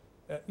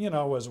 you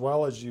know, as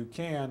well as you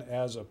can,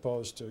 as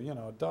opposed to, you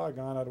know,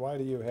 doggone it, why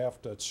do you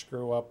have to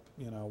screw up,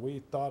 you know, we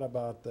thought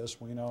about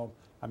this, we know.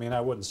 I mean,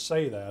 I wouldn't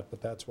say that,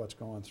 but that's what's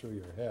going through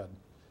your head.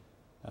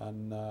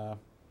 And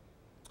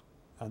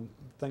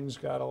things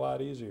got a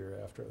lot easier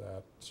after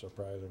that,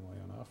 surprisingly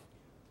enough.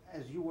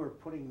 As you were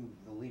putting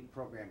the LEAP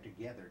program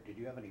together, did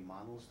you have any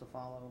models to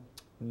follow?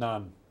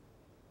 None.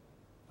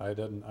 I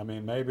didn't. I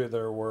mean, maybe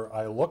there were,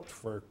 I looked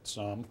for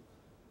some.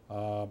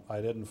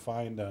 I didn't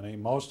find any.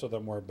 Most of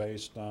them were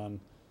based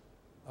on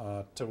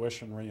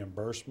tuition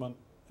reimbursement,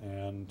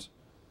 and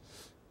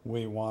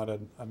we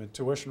wanted, I mean,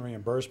 tuition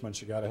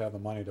reimbursements, you got to have the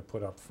money to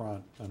put up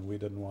front, and we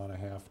didn't want to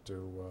have to,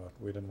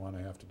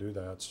 do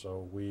that,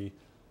 so we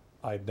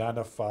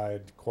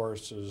identified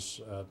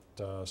courses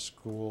at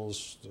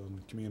schools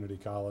and community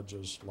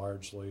colleges,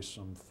 largely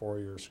some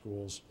four-year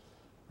schools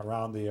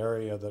around the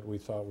area that we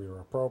thought we were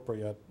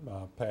appropriate,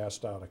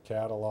 passed out a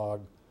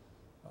catalog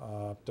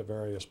to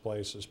various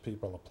places.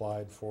 People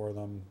applied for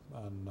them,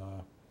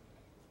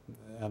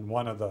 and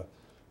one of the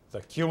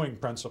queuing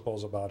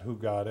principles about who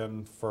got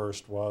in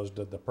first was,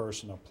 did the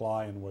person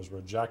apply and was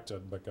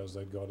rejected, because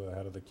they'd go to the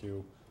head of the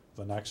queue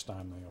the next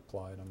time they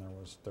applied, and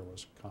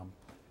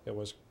it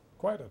was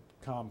quite a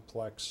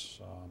complex,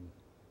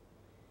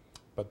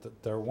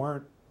 but there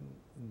weren't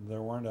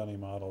any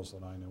models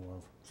that I knew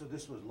of. So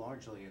this was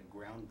largely a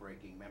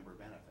groundbreaking member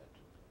benefit.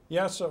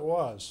 Yes, it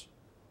was,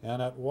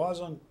 and it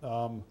wasn't.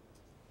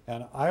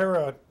 And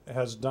IRA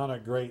has done a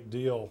great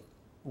deal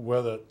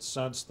with it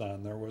since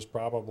then. There was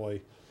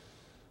probably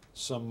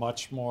some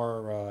much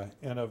more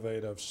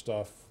innovative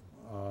stuff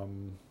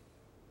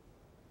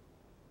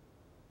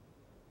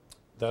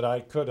that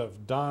I could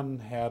have done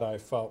had I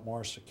felt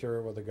more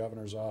secure with the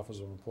Governor's Office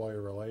of Employee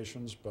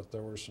Relations, but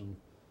there were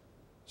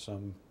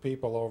some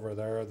people over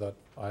there that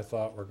I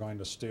thought were going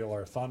to steal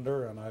our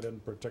thunder, and I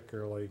didn't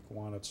particularly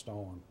want it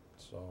stolen.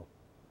 So,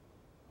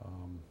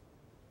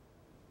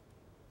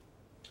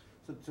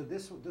 so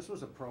this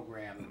was a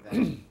program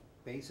that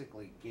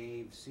basically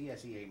gave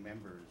CSEA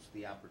members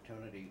the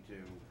opportunity to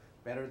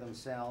better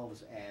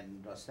themselves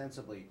and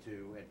ostensibly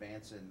to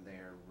advance in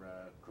their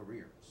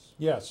careers.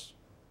 Yes.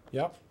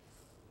 Yep.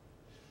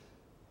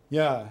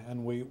 Yeah,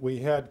 and we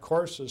had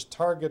courses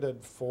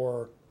targeted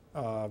for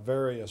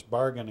various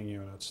bargaining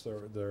units.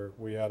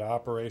 We had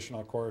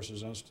operational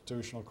courses,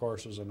 institutional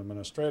courses, and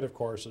administrative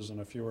courses, and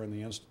if you were in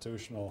the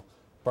institutional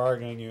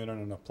bargaining unit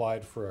and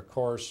applied for a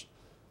course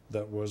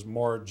that was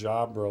more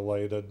job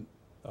related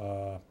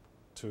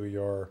to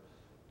your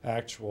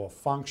actual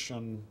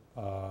function,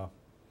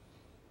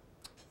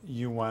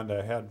 you went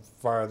ahead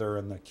farther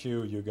in the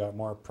queue. You got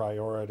more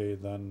priority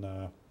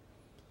than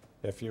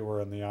if you were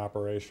in the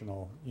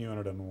operational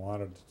unit and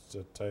wanted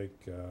to take,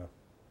 I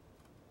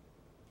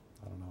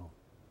don't know,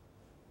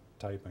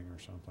 typing or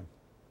something.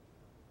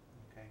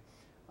 Okay.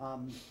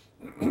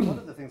 One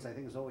of the things I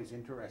think is always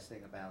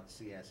interesting about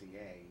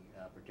CSEA,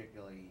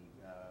 particularly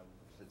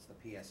since the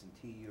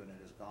PS&T unit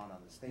is gone on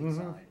the state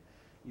side,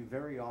 you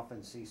very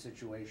often see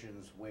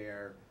situations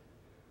where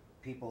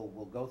people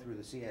will go through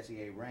the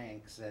CSEA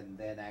ranks and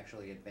then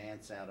actually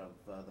advance out of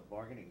the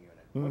bargaining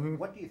unit.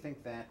 What do you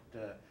think that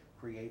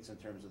creates in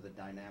terms of the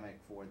dynamic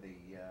for the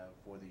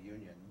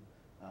union,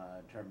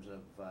 in terms of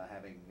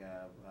having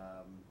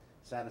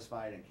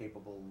satisfied and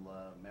capable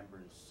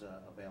members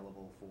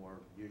available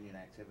for union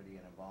activity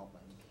and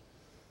involvement?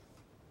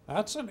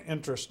 That's an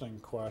interesting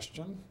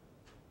question.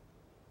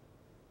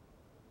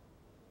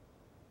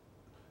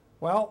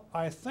 Well,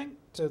 I think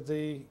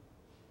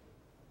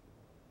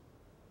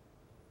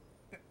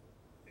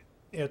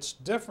it's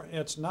different.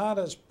 It's not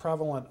as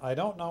prevalent. I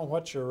don't know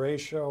what your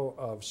ratio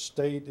of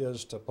state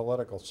is to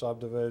political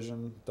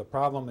subdivision. The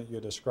problem that you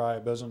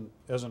describe isn't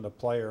a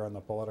player in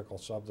the political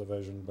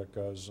subdivision,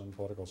 because in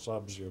political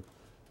subs you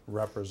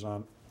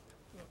represent.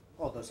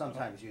 Although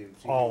sometimes you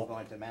see people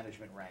going to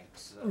management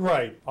ranks.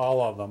 Right,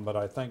 all of them. But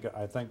I think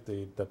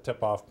the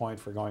tip-off point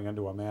for going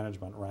into a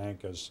management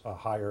rank is a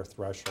higher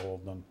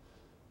threshold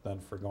than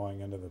for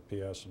going into the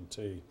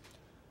PS&T.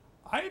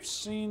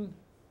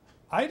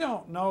 I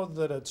don't know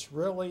that it's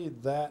really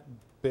that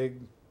big.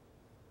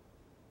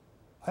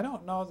 I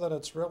don't know that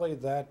it's really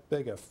that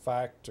big a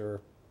factor,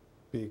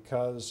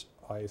 because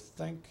I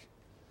think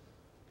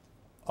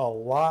a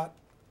lot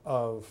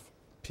of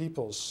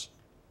people's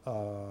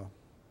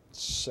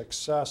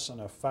success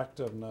and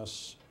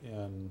effectiveness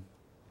in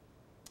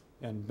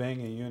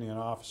being a union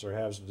officer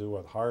has to do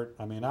with heart.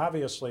 I mean,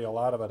 obviously a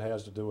lot of it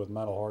has to do with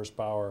mental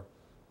horsepower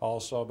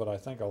also, but I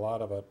think a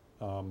lot of it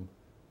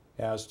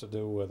has to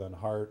do with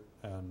heart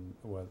and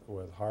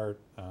with heart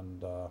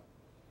and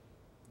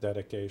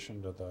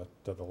dedication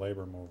to the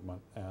labor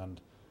movement, and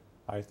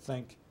I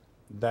think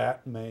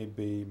that may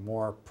be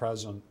more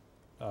present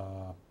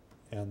at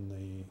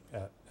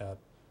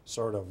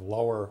sort of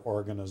lower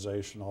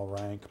organizational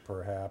rank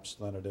perhaps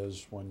than it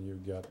is when you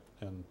get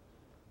in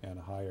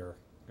higher.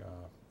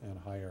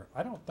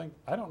 I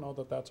don't know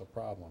that that's a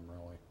problem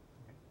really.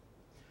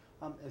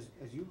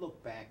 As you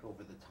look back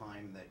over the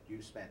time that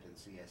you spent in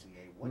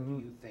CSEA, what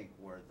do you think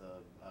were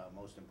the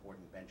most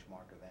important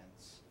benchmark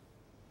events?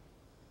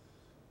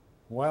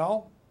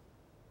 Well,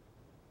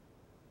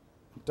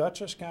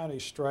 Dutchess County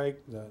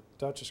strike. The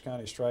Dutchess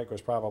County strike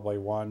was probably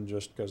one,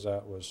 just because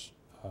that was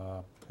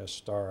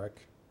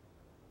historic.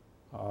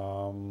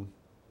 The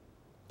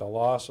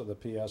loss of the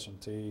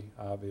PS&T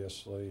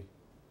obviously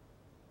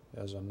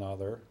is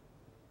another.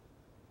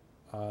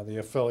 The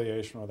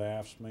affiliation with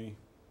AFSCME.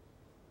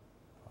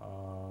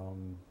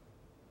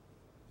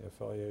 The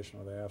affiliation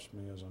with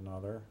AFSCME is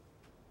another.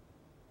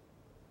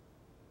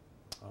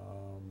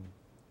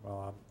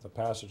 Well, the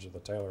passage of the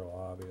Taylor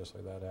Law,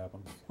 obviously, that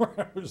happened before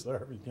I was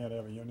there. You can't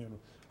have a union.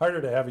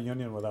 Harder to have a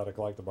union without a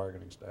collective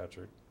bargaining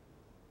statute.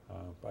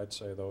 I'd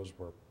say those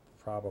were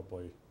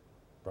probably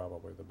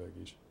the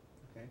biggies.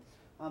 Okay.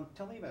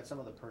 Tell me about some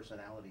of the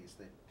personalities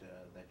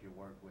that you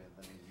work with.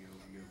 I mean,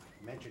 you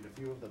mentioned a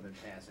few of them in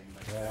passing,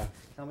 but yeah.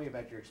 Tell me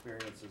about your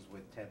experiences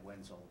with Ted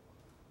Wenzel.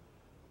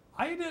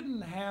 I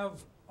didn't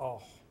have a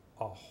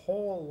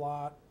whole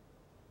lot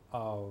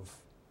of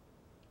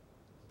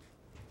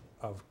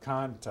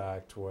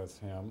contact with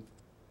him.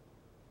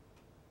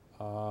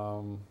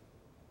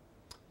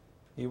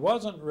 He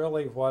wasn't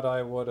really what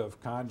I would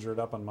have conjured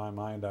up in my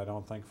mind, I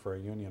don't think, for a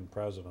union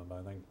president.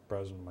 I think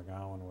President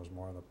McGowan was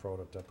more the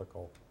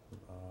prototypical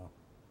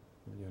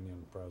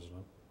union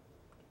president.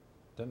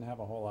 Didn't have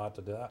a whole lot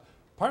to do.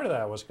 Part of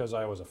that was because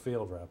I was a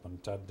field rep,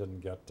 and Ted didn't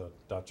get to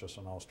Dutchess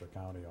and Ulster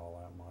County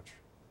all that much.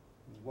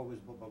 What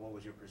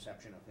was your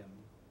perception of him?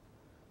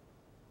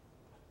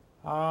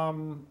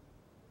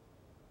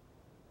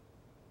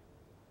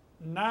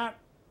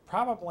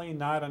 Probably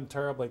not in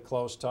terribly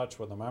close touch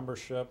with the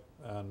membership,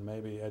 and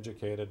maybe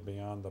educated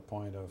beyond the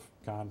point of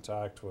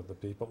contact with the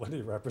people that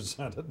he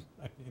represented.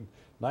 I mean,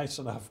 nice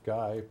enough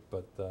guy,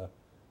 but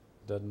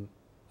didn't.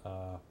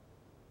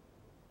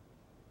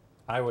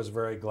 I was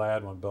very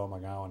glad when Bill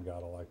McGowan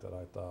got elected.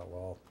 I thought,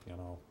 well, you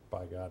know,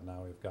 by God,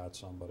 now we've got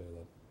somebody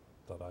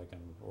that I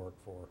can work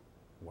for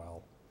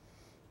well.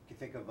 Can you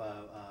think of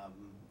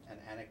an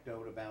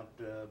anecdote about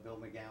Bill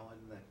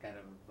McGowan that kind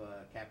of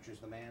captures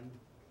the man?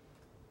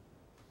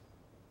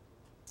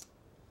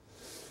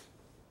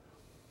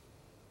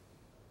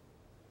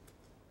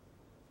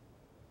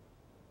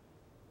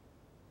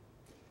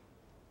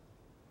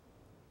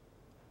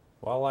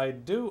 Well, I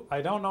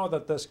don't know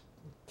that this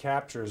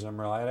captures him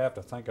really. I'd have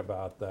to think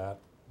about that.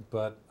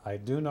 But I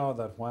do know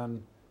that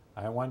when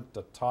I went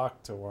to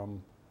talk to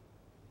him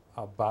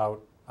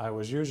about, I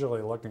was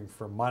usually looking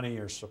for money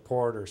or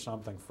support or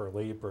something for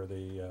LEAP or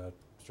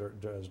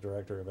as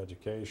Director of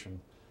Education.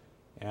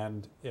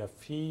 And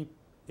if he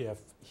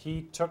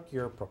took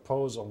your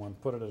proposal and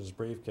put it in his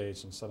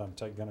briefcase and said, I'm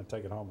going to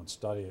take it home and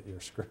study it,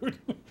 you're screwed.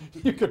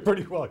 You could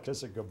pretty well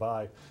kiss it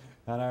goodbye.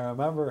 And I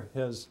remember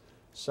his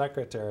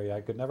secretary, I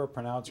could never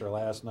pronounce her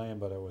last name,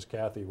 but it was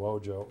Kathy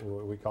Wojo,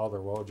 we called her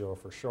Wojo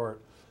for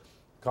short,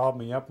 called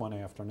me up one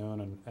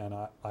afternoon, and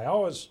I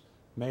always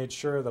made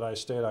sure that I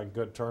stayed on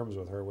good terms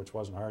with her, which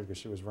wasn't hard because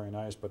she was very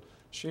nice, but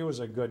she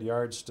was a good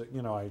yardstick.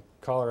 You know, I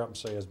call her up and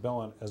say, is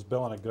Bill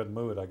in a good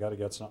mood? I got to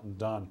get something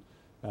done.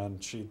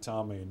 And she'd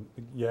tell me,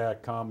 yeah,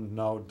 come,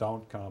 no,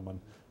 don't come.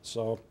 And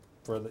so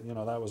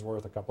that was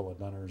worth a couple of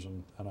dinners,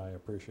 and I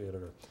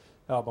appreciated her.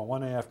 But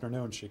one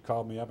afternoon she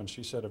called me up and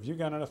she said, have you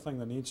got anything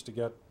that needs to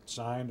get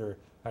signed or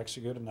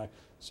executed? And I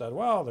said,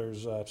 well,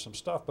 there's some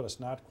stuff, but it's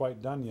not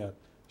quite done yet.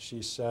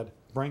 She said,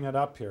 bring it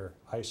up here.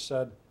 I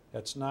said,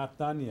 it's not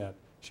done yet.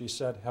 She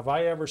said, have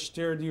I ever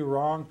steered you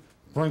wrong?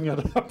 Bring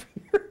it up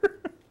here.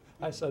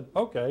 I said,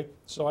 okay.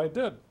 So I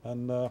did.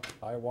 And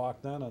I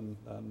walked in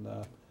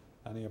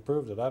and he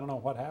approved it. I don't know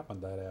what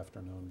happened that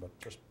afternoon, but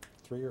just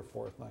 3 or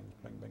 4 things.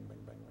 Bing, bing, bing,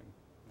 bing, bing.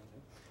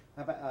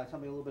 How about, tell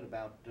me a little bit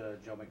about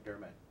Joe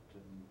McDermott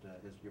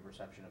and your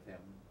perception of him.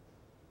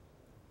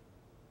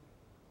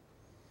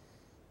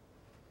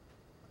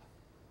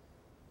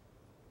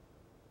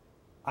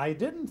 I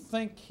didn't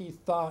think he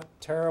thought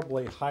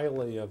terribly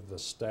highly of the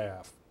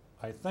staff.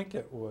 I think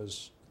it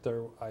was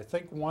there. I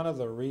think one of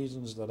the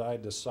reasons that I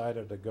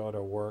decided to go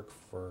to work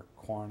for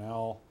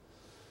Cornell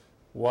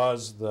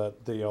was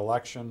that the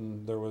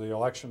election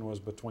was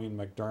between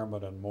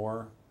McDermott and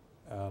Moore,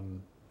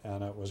 and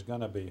it was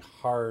going to be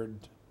hard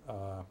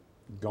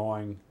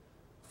going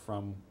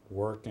from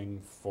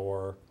working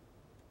for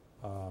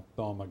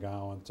Bill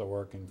McGowan to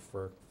working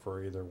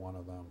for either one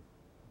of them.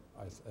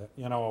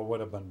 It would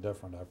have been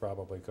different. I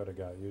probably could have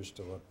got used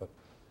to it, but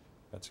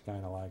it's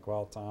kind of like,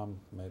 well, Tom,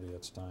 maybe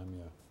it's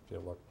time you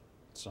look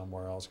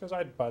somewhere else. Because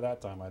by that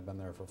time I'd been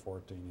there for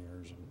 14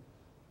 years,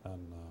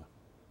 and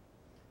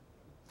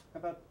how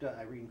about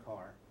Irene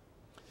Carr?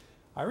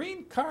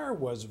 Irene Carr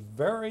was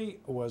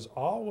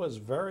always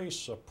very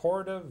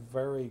supportive,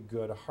 very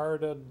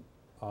good-hearted.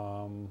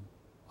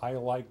 I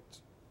liked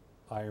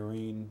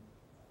Irene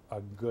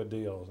a good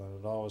deal, and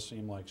it always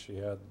seemed like she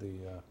had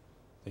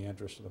the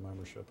interest of the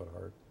membership at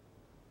heart,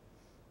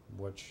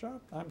 which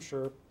I'm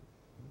sure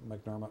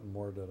McDermott and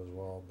Moore did as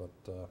well, but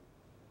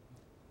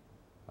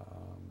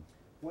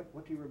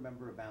what do you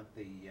remember about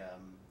the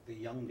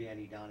young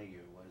Danny Donahue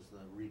as the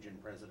region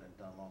president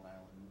on Long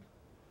Island?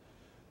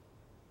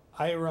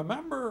 I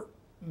remember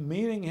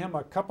meeting him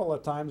a couple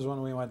of times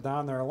when we went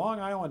down there. Long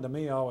Island to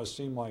me always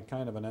seemed like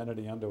kind of an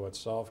entity unto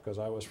itself because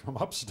I was from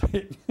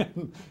upstate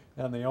and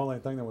the only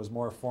thing that was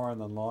more foreign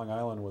than Long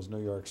Island was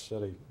New York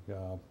City.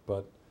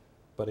 But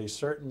he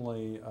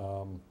certainly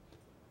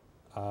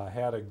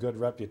had a good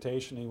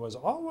reputation. He was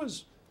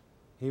always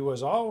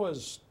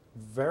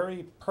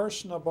very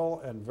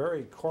personable and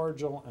very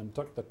cordial and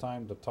took the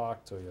time to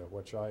talk to you,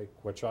 which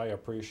I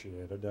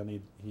appreciated. And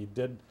he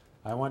did.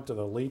 I went to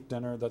the LEAP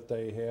dinner that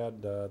they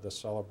had, the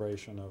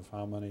celebration of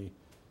how many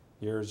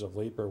years of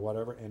LEAP or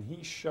whatever, and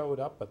he showed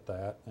up at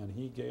that and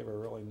he gave a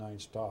really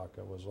nice talk.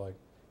 It was like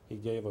he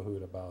gave a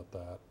hoot about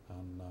that,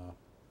 and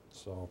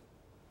so.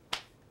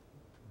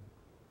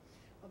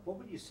 What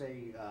would you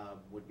say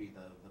would be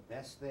the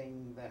best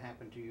thing that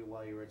happened to you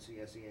while you were at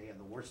CSEA and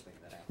the worst thing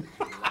that happened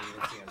to you while you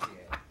were at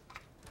CSEA?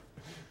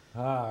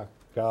 Ah,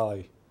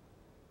 golly.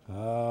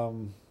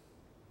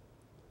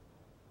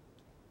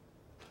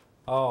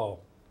 Oh,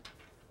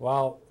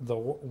 well,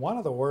 one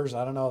of the worst,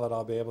 I don't know that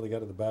I'll be able to get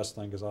to the best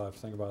thing because I'll have to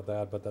think about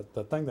that, but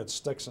the thing that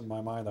sticks in my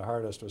mind the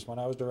hardest was when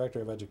I was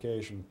director of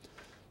education,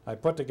 I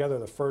put together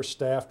the first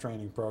staff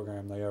training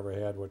program they ever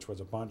had, which was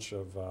a bunch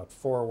of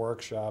 4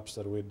 workshops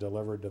that we'd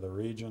delivered to the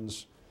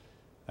regions,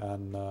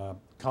 and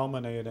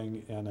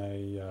culminating in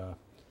a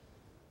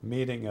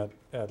meeting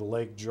at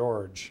Lake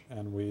George,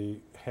 and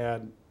we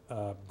had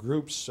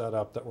groups set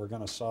up that were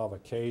going to solve a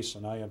case,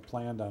 and I had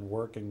planned on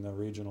working the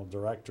regional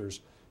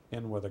directors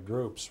in with the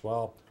groups.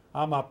 Well,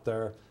 I'm up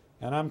there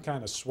and I'm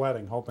kind of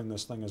sweating, hoping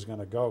this thing is going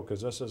to go,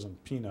 because this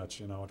isn't peanuts,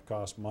 you know. It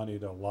costs money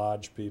to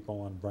lodge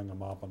people and bring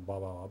them up and blah,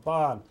 blah, blah,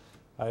 blah. And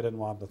I didn't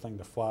want the thing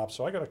to flop.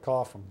 So I got a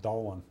call from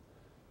Dolan.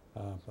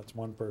 That's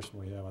one person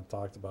we haven't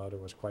talked about. It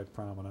was quite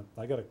prominent.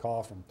 I got a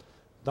call from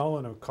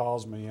Dolan, who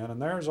calls me in,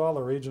 and there's all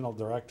the regional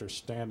directors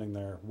standing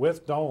there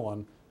with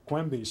Dolan.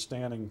 Quimby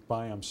standing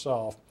by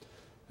himself.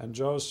 And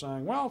Joe's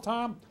saying, well,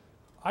 Tom,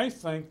 I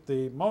think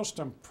the most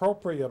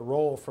appropriate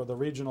role for the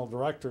regional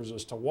directors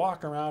is to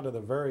walk around to the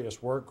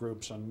various work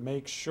groups and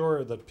make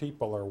sure that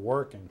people are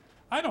working.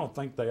 I don't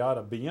think they ought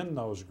to be in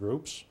those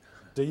groups.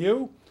 Do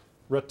you?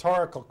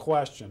 Rhetorical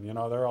question, you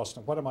know, they're all,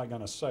 what am I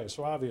going to say?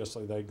 So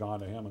obviously they'd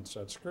gone to him and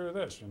said, screw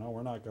this, you know,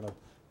 we're going to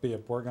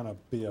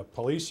be a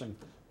policing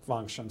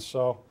function.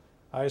 So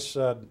I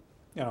said,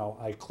 you know,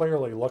 I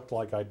clearly looked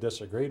like I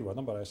disagreed with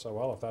him, but I said,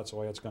 well, if that's the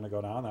way it's going to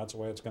go down, that's the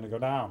way it's going to go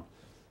down.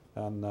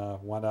 And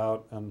went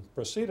out and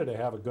proceeded to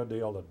have a good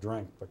deal to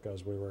drink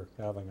because we were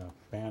having a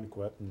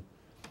banquet.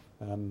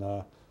 And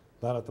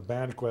then at the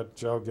banquet,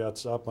 Joe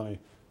gets up and he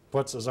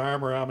puts his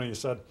arm around me and he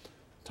said,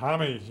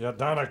 Tommy, you've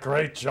done a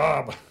great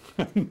job.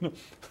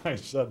 I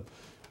said,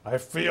 I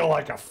feel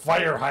like a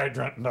fire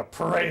hydrant in a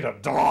parade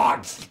of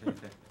dogs.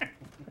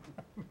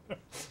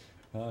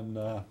 And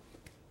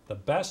the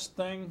best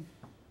thing,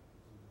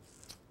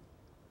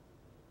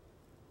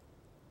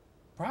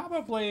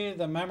 probably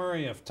the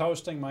memory of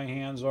toasting my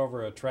hands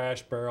over a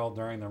trash barrel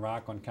during the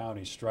Rockland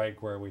County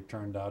strike, where we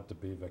turned out to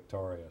be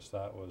victorious.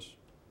 That was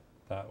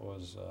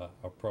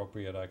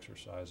appropriate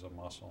exercise of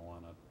muscle,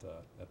 and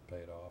it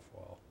paid off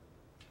well.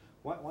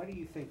 Why do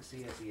you think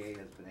CSEA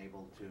has been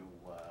able to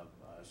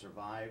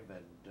survive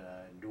and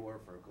endure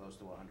for close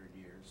to 100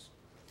 years?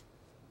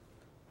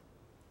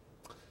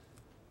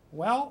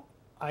 Well,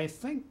 I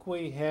think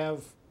we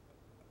have.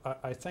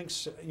 I think,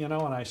 you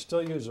know, and I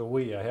still use a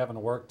we. I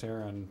haven't worked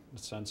here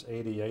since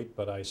 '88,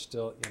 but I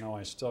still, you know,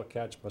 I still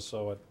catch, but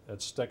so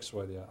it sticks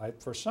with you.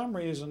 For some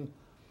reason,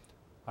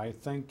 I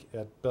think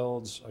it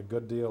builds a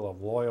good deal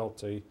of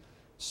loyalty.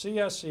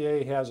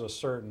 CSEA has a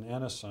certain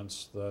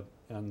innocence that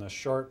in the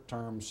short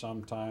term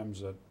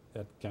sometimes it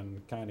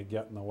can kind of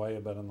get in the way,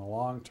 but in the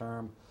long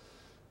term,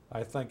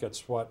 I think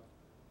it's what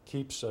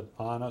keeps it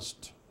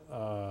honest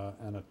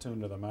and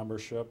attuned to the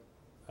membership.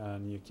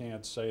 And you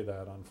can't say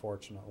that,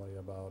 unfortunately,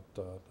 about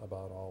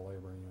all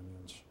labor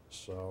unions.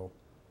 So,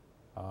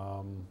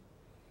 and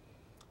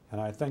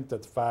I think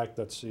that the fact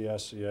that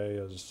CSEA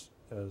is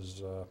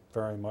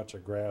very much a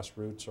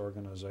grassroots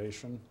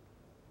organization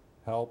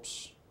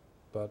helps.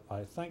 But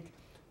I think,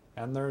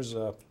 and there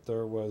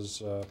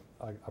was a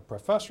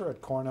professor at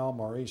Cornell,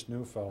 Maurice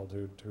Neufeld,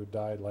 who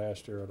died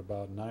last year at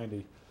about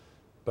 90.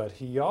 But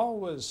he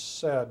always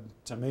said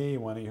to me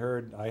when he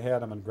heard, I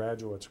had him in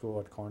graduate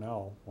school at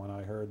Cornell, when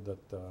I heard that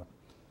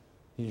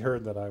he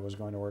heard that I was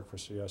going to work for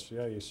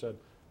CSEA, he said,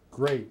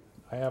 great,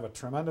 I have a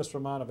tremendous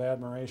amount of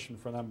admiration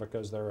for them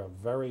because they're a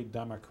very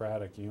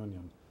democratic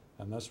union.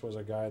 And this was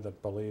a guy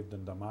that believed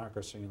in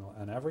democracy.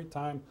 And every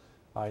time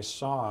I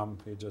saw him,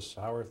 he just,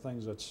 how are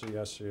things at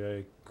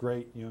CSEA?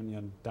 Great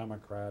union,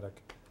 democratic.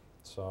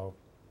 So,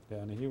 yeah,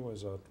 and he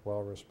was a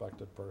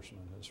well-respected person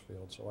in his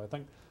field. So I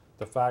think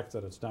the fact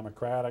that it's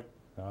democratic,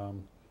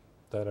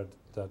 that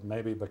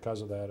maybe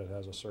because of that it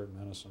has a certain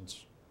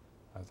innocence,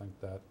 I think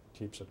that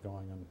keeps it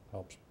going and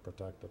helps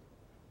protect it.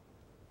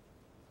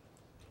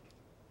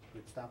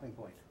 Good stopping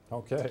point.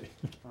 Okay.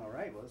 All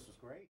right, well, this was great.